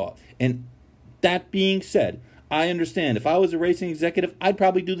small-minded thought. And that being said, I understand. If I was a racing executive, I'd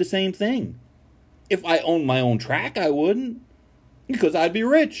probably do the same thing. If I owned my own track, I wouldn't. Because I'd be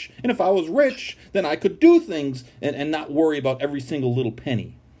rich. And if I was rich, then I could do things and not worry about every single little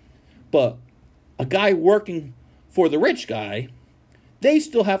penny. But a guy working for the rich guy, they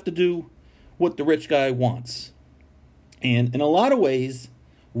still have to do what the rich guy wants. And in a lot of ways,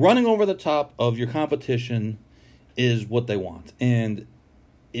 running over the top of your competition is what they want. And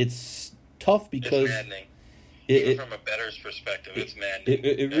it's tough because... It's maddening. Even from a bettor's perspective, it's maddening.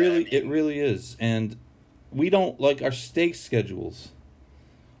 It really is. And we don't, like, our stake schedules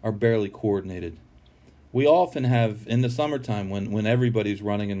are barely coordinated. We often have, in the summertime, when everybody's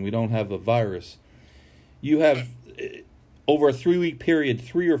running and we don't have a virus, you have, over a 3-week period,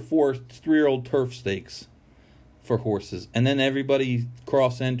 3 or 4 3-year-old turf stakes for horses. And then everybody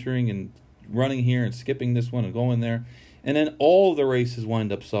cross-entering and running here and skipping this one and going there. And then all the races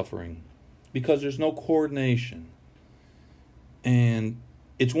wind up suffering because there's no coordination. And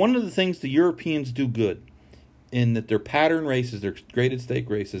it's one of the things the Europeans do good, in that their pattern races, their graded stake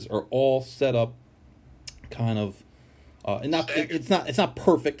races, are all set up kind of, it's not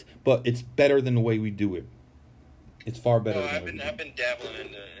perfect, but it's better than the way we do it. It's far better. Well, I've been dabbling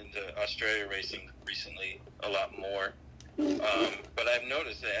into Australia racing recently a lot more, but I've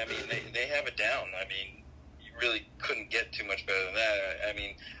noticed that they have it down. You really couldn't get too much better than that.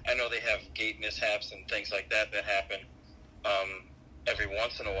 I know they have gate mishaps and things like that happen every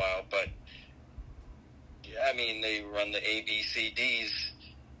once in a while, but they run the A, B, C, Ds,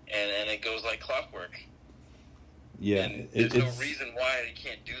 and it goes like clockwork. Yeah, and there's no reason why they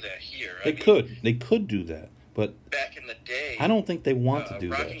can't do that here. They could do that, but back in the day, I don't think they want to do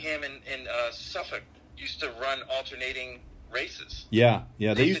Rockingham and Suffolk used to run alternating races. Yeah,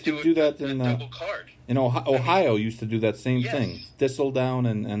 they used to do that in double card. In Ohio, used to do that same thing. Thistledown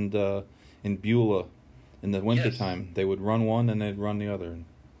and in Beulah, in the wintertime, they would run one and they'd run the other.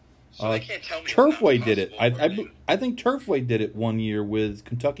 So they can't tell me Turfway did it. I think Turfway did it one year with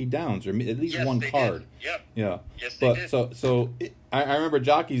Kentucky Downs, or at least one card. Yep. Yeah. Yes, they did. I remember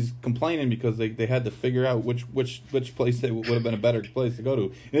jockeys complaining because they had to figure out which place they would have been a better place to go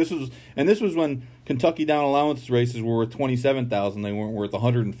to. And this was when Kentucky Down allowance races were worth $27,000. They weren't worth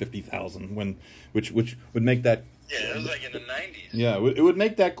 $150,000. Which would make that. Yeah, it was like in the 90s. Yeah, it would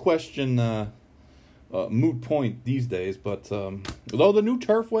make that question. Moot point these days, but although the new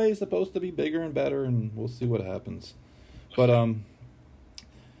Turfway is supposed to be bigger and better, and we'll see what happens. But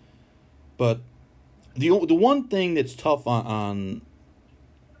the one thing that's tough on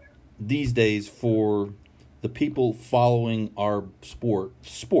these days for the people following our sport,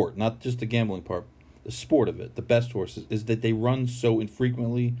 not just the gambling part, the sport of it, the best horses, is that they run so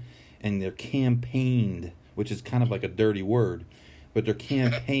infrequently, and they're campaigned, which is kind of like a dirty word, but they're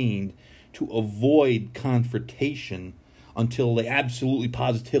campaigned to avoid confrontation until they absolutely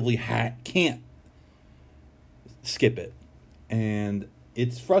positively can't skip it. And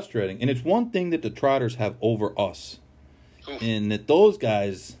it's frustrating. And it's one thing that the trotters have over us. Oof. In that those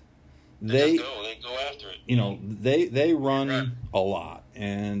guys, they go after it. They run a lot.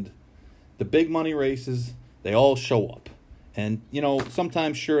 And the big money races, they all show up. And,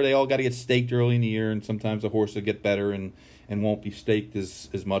 sometimes, sure, they all got to get staked early in the year, and sometimes the horse will get better and won't be staked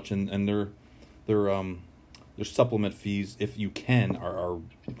as much, and their supplement fees, if you can, are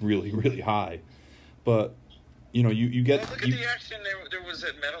really, really high. But you get. Well, look at the action there was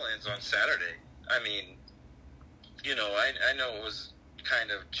at Meadowlands on Saturday. I know it was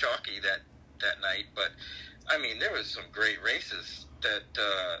kind of chalky that night, but there was some great races that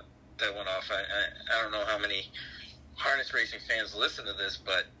went off. I don't know how many harness racing fans listen to this,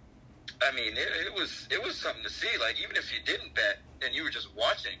 but. It was something to see. Like, even if you didn't bet and you were just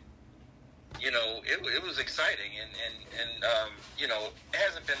watching, it was exciting, and it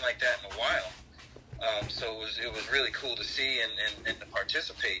hasn't been like that in a while. So it was really cool to see and to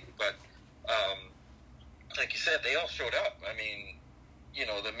participate. But like you said, they all showed up.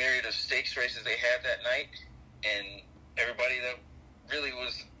 The myriad of stakes races they had that night, and everybody that really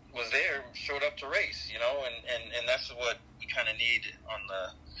was there showed up to race. And that's what you kind of need on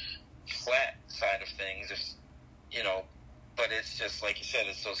the flat side of things, but it's just like you said,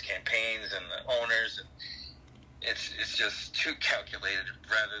 it's those campaigns and the owners, and it's just too calculated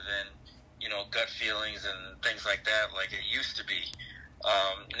rather than gut feelings and things like that, like it used to be.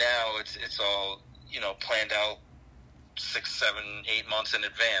 Now it's all planned out 6, 7, 8 months in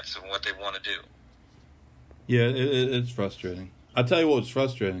advance of what they want to do. Yeah, it's frustrating. I'll tell you what was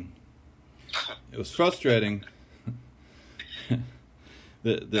frustrating. It was frustrating. I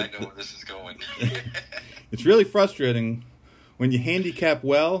know where this is going. It's really frustrating when you handicap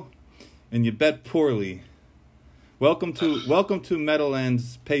well and you bet poorly. Welcome to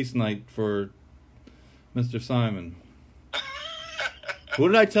Meadowlands Pace Night for Mr. Simon. What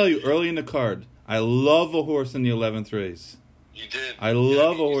did I tell you early in the card? I love a horse in the 11th race. You did. I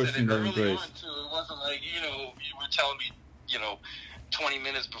love a horse in the 11th race. Too. It wasn't like, you were telling me, 20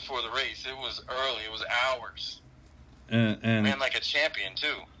 minutes before the race. It was early. It was hours. And ran like a champion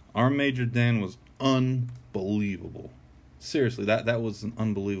too. Our Major Dan was unbelievable. Seriously, that was an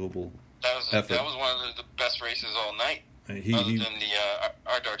unbelievable effort. That was one of the best races all night. Other than the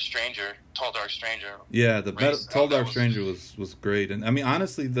Our Dark Stranger, Tall Dark Stranger. Yeah, Tall Dark Stranger was great, and I mean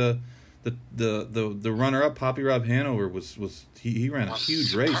honestly the runner up Poppy Rob Hanover was he ran a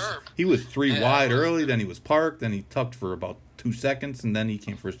huge superb race. He was three wide early, then he was parked, then he tucked for about 2 seconds, and then he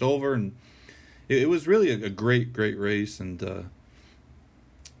came first over, and it was really a great race. And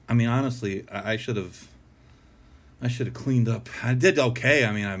I mean honestly, I should have cleaned up. I did okay.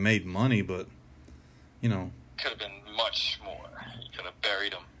 I mean I made money, but you know, could have been much more. You could have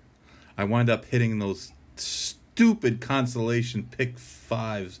buried him. I wind up hitting those stupid consolation pick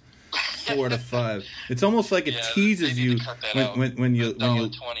 5s. 4 to 5. It's almost like it teases you when you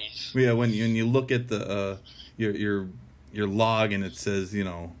look at the your log and it says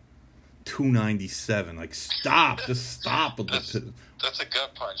 297. Like just stop. That's a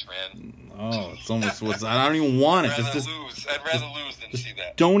gut punch, man. Oh, it's almost I don't even want it. I'd rather lose than see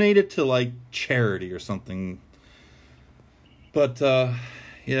that. Donate it to like charity or something. But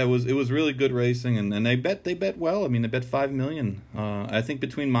yeah, it was really good racing, and they bet well. I mean, they bet $5 million. I think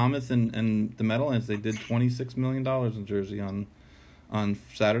between Monmouth and the Meadowlands, they did $26 million in Jersey on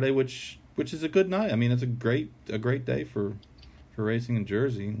Saturday, which is a good night. I mean, it's a great day for racing in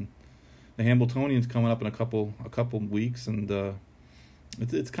Jersey. And the Hambletonian's coming up in a couple weeks, and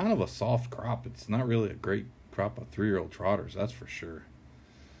it's kind of a soft crop. It's not really a great crop of 3-year-old trotters, that's for sure.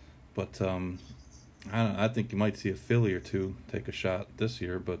 But I think you might see a filly or two take a shot this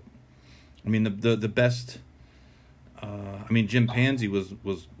year, but I mean the best. I mean Jim Pansy was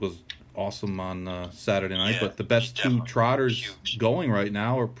awesome on Saturday night, but the best two trotters going right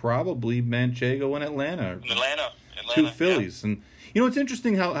now are probably Manchego and Atlanta. Two fillies, and it's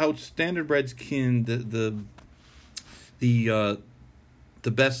interesting how standardbreds can the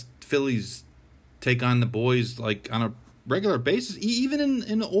best fillies take on the boys like on a regular basis, even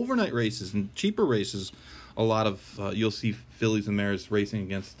in overnight races and cheaper races. A lot of you'll see fillies and mares racing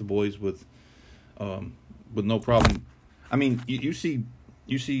against the boys with no problem. I mean, you see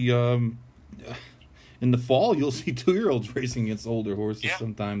in the fall you'll see 2-year-olds racing against older horses. Yeah.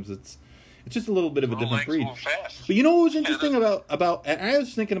 Sometimes it's just a little bit of a different breed. But what was interesting about I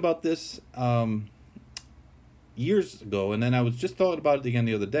was thinking about this years ago, and then I was just thought about it again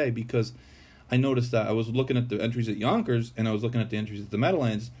the other day because I noticed that I was looking at the entries at Yonkers and I was looking at the entries at the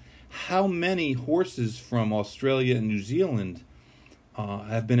Meadowlands. How many horses from Australia and New Zealand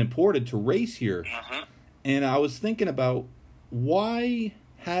have been imported to race here? Uh-huh. And I was thinking about why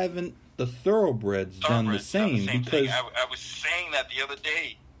haven't the thoroughbreds done the same? Because I was saying that the other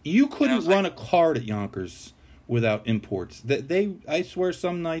day. You couldn't run a card at Yonkers without imports. I swear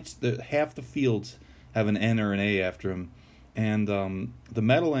some nights half the fields have an N or an A after them. And the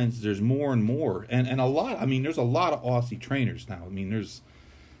Meadowlands, there's more and more, and a lot. I mean, there's a lot of Aussie trainers now. I mean, there's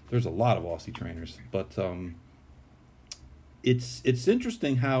a lot of Aussie trainers, but it's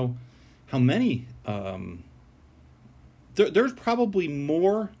interesting how many. There's probably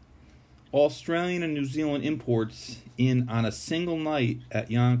more Australian and New Zealand imports on a single night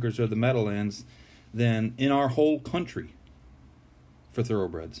at Yonkers or the Meadowlands than in our whole country for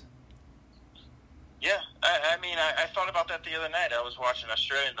thoroughbreds. Yeah, I mean, I thought about that the other night. I was watching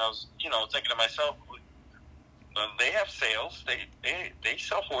Australia, and I was, thinking to myself, they have sales. They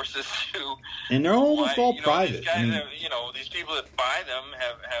sell horses too. And they're almost all private. These guys these people that buy them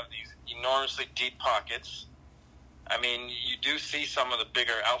have these enormously deep pockets. I mean, you do see some of the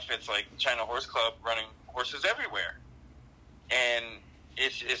bigger outfits like China Horse Club running horses everywhere. And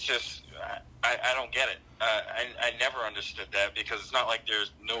it's just, I don't get it. I never understood that because it's not like there's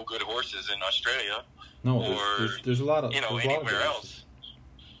no good horses in Australia. No, there's a lot of anywhere else.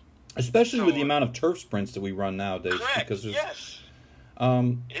 Especially with the amount of turf sprints that we run nowadays. Correct. Because yes.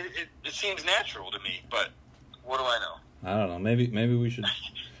 It seems natural to me, but what do I know? I don't know. Maybe we should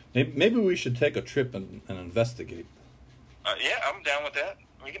maybe we should take a trip and investigate. Yeah, I'm down with that.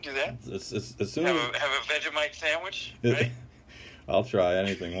 We can do that. As soon have a Vegemite sandwich. Right? I'll try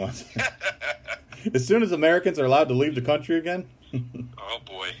anything once. As soon as Americans are allowed to leave the country again. Oh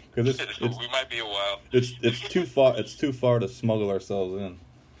boy! Because we might be a while. It's too far. It's too far to smuggle ourselves in.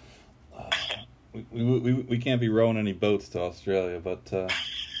 We can't be rowing any boats to Australia, but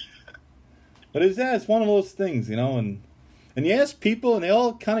it's one of those things, and you ask people and they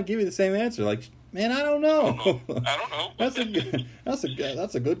all kind of give you the same answer, like, man, I don't know. I don't know. That's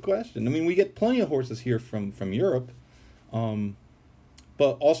a good question. I mean, we get plenty of horses here from Europe.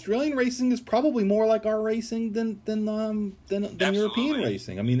 But Australian racing is probably more like our racing than European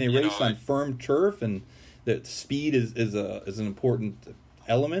racing. I mean, they race on firm turf, and that speed is an important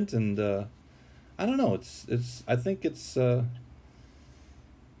element. And I don't know. I think it's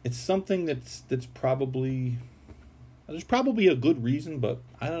something that's probably, there's probably a good reason, but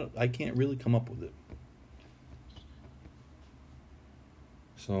I can't really come up with it.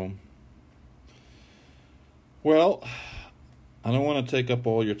 So, well, I don't want to take up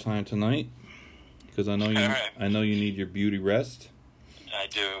all your time tonight, because I know you need your beauty rest. I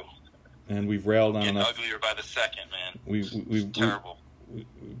do. And we've railed on enough. Uglier by the second, man. We've terrible.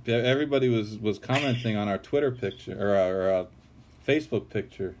 Everybody was commenting on our Twitter picture or our Facebook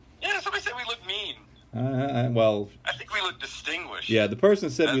picture. Yeah, somebody said we look mean. Well, I think we look distinguished. Yeah, the person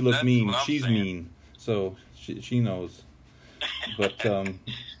said we look mean. She's saying. Mean, so she knows. But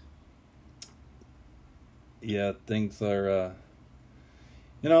yeah, things are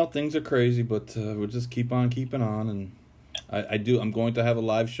things are crazy, but we'll just keep on keeping on. And I'm going to have a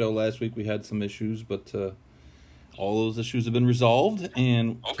live show. Last week we had some issues, but all those issues have been resolved,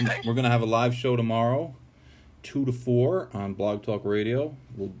 and we're going to have a live show tomorrow, 2 to 4 on Blog Talk Radio.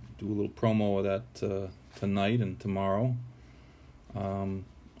 We'll do a little promo of that tonight and tomorrow. I'm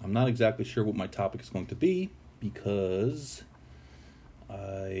not exactly sure what my topic is going to be, because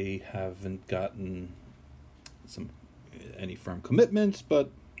I haven't gotten any firm commitments, but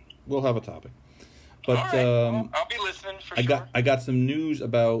we'll have a topic. But all right. Well, I'll be listening for sure. I got some news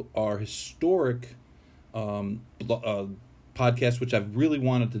about our historic podcast, which I've really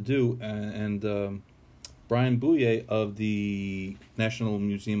wanted to do, and Brian Bouye of the National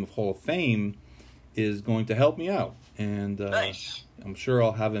Museum of Hall of Fame is going to help me out, and nice. I'm sure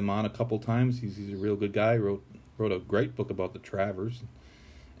I'll have him on a couple times. He's a real good guy. Wrote a great book about the Travers,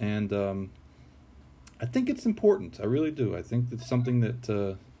 and I think it's important. I really do. I think it's something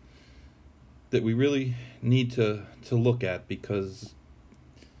that we really need to look at, because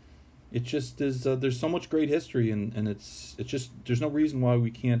it just is. There's so much great history, and it's just, there's no reason why we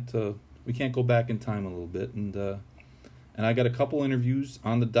can't go back in time a little bit. And I got a couple interviews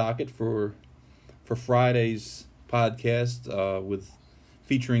on the docket for Friday's podcast, with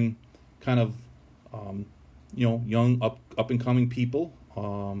featuring kind of young up and coming people,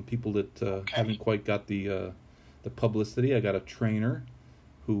 people that haven't quite got the publicity. I got a trainer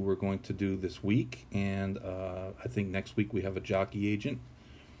who we're going to do this week, and I think next week we have a jockey agent.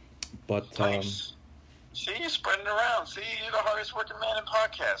 But nice. See, you're spreading around. See, you're the hardest working man in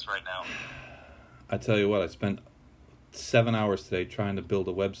podcasts right now. I tell you what, I spent 7 hours today trying to build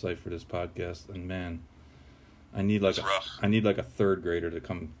a website for this podcast, and man, I need like a third grader to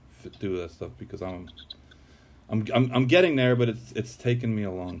come do that stuff, because I'm getting there, but it's taken me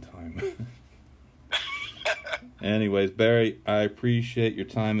a long time. Anyways, Barry, I appreciate your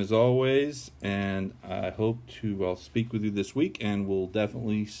time as always, and I hope I'll speak with you this week, and we'll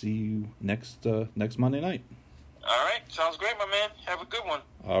definitely see you next Monday night. All right, sounds great, my man. Have a good one.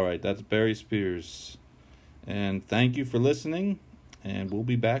 All right, that's Barry Spears, and thank you for listening, and we'll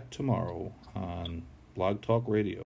be back tomorrow on Blog Talk Radio.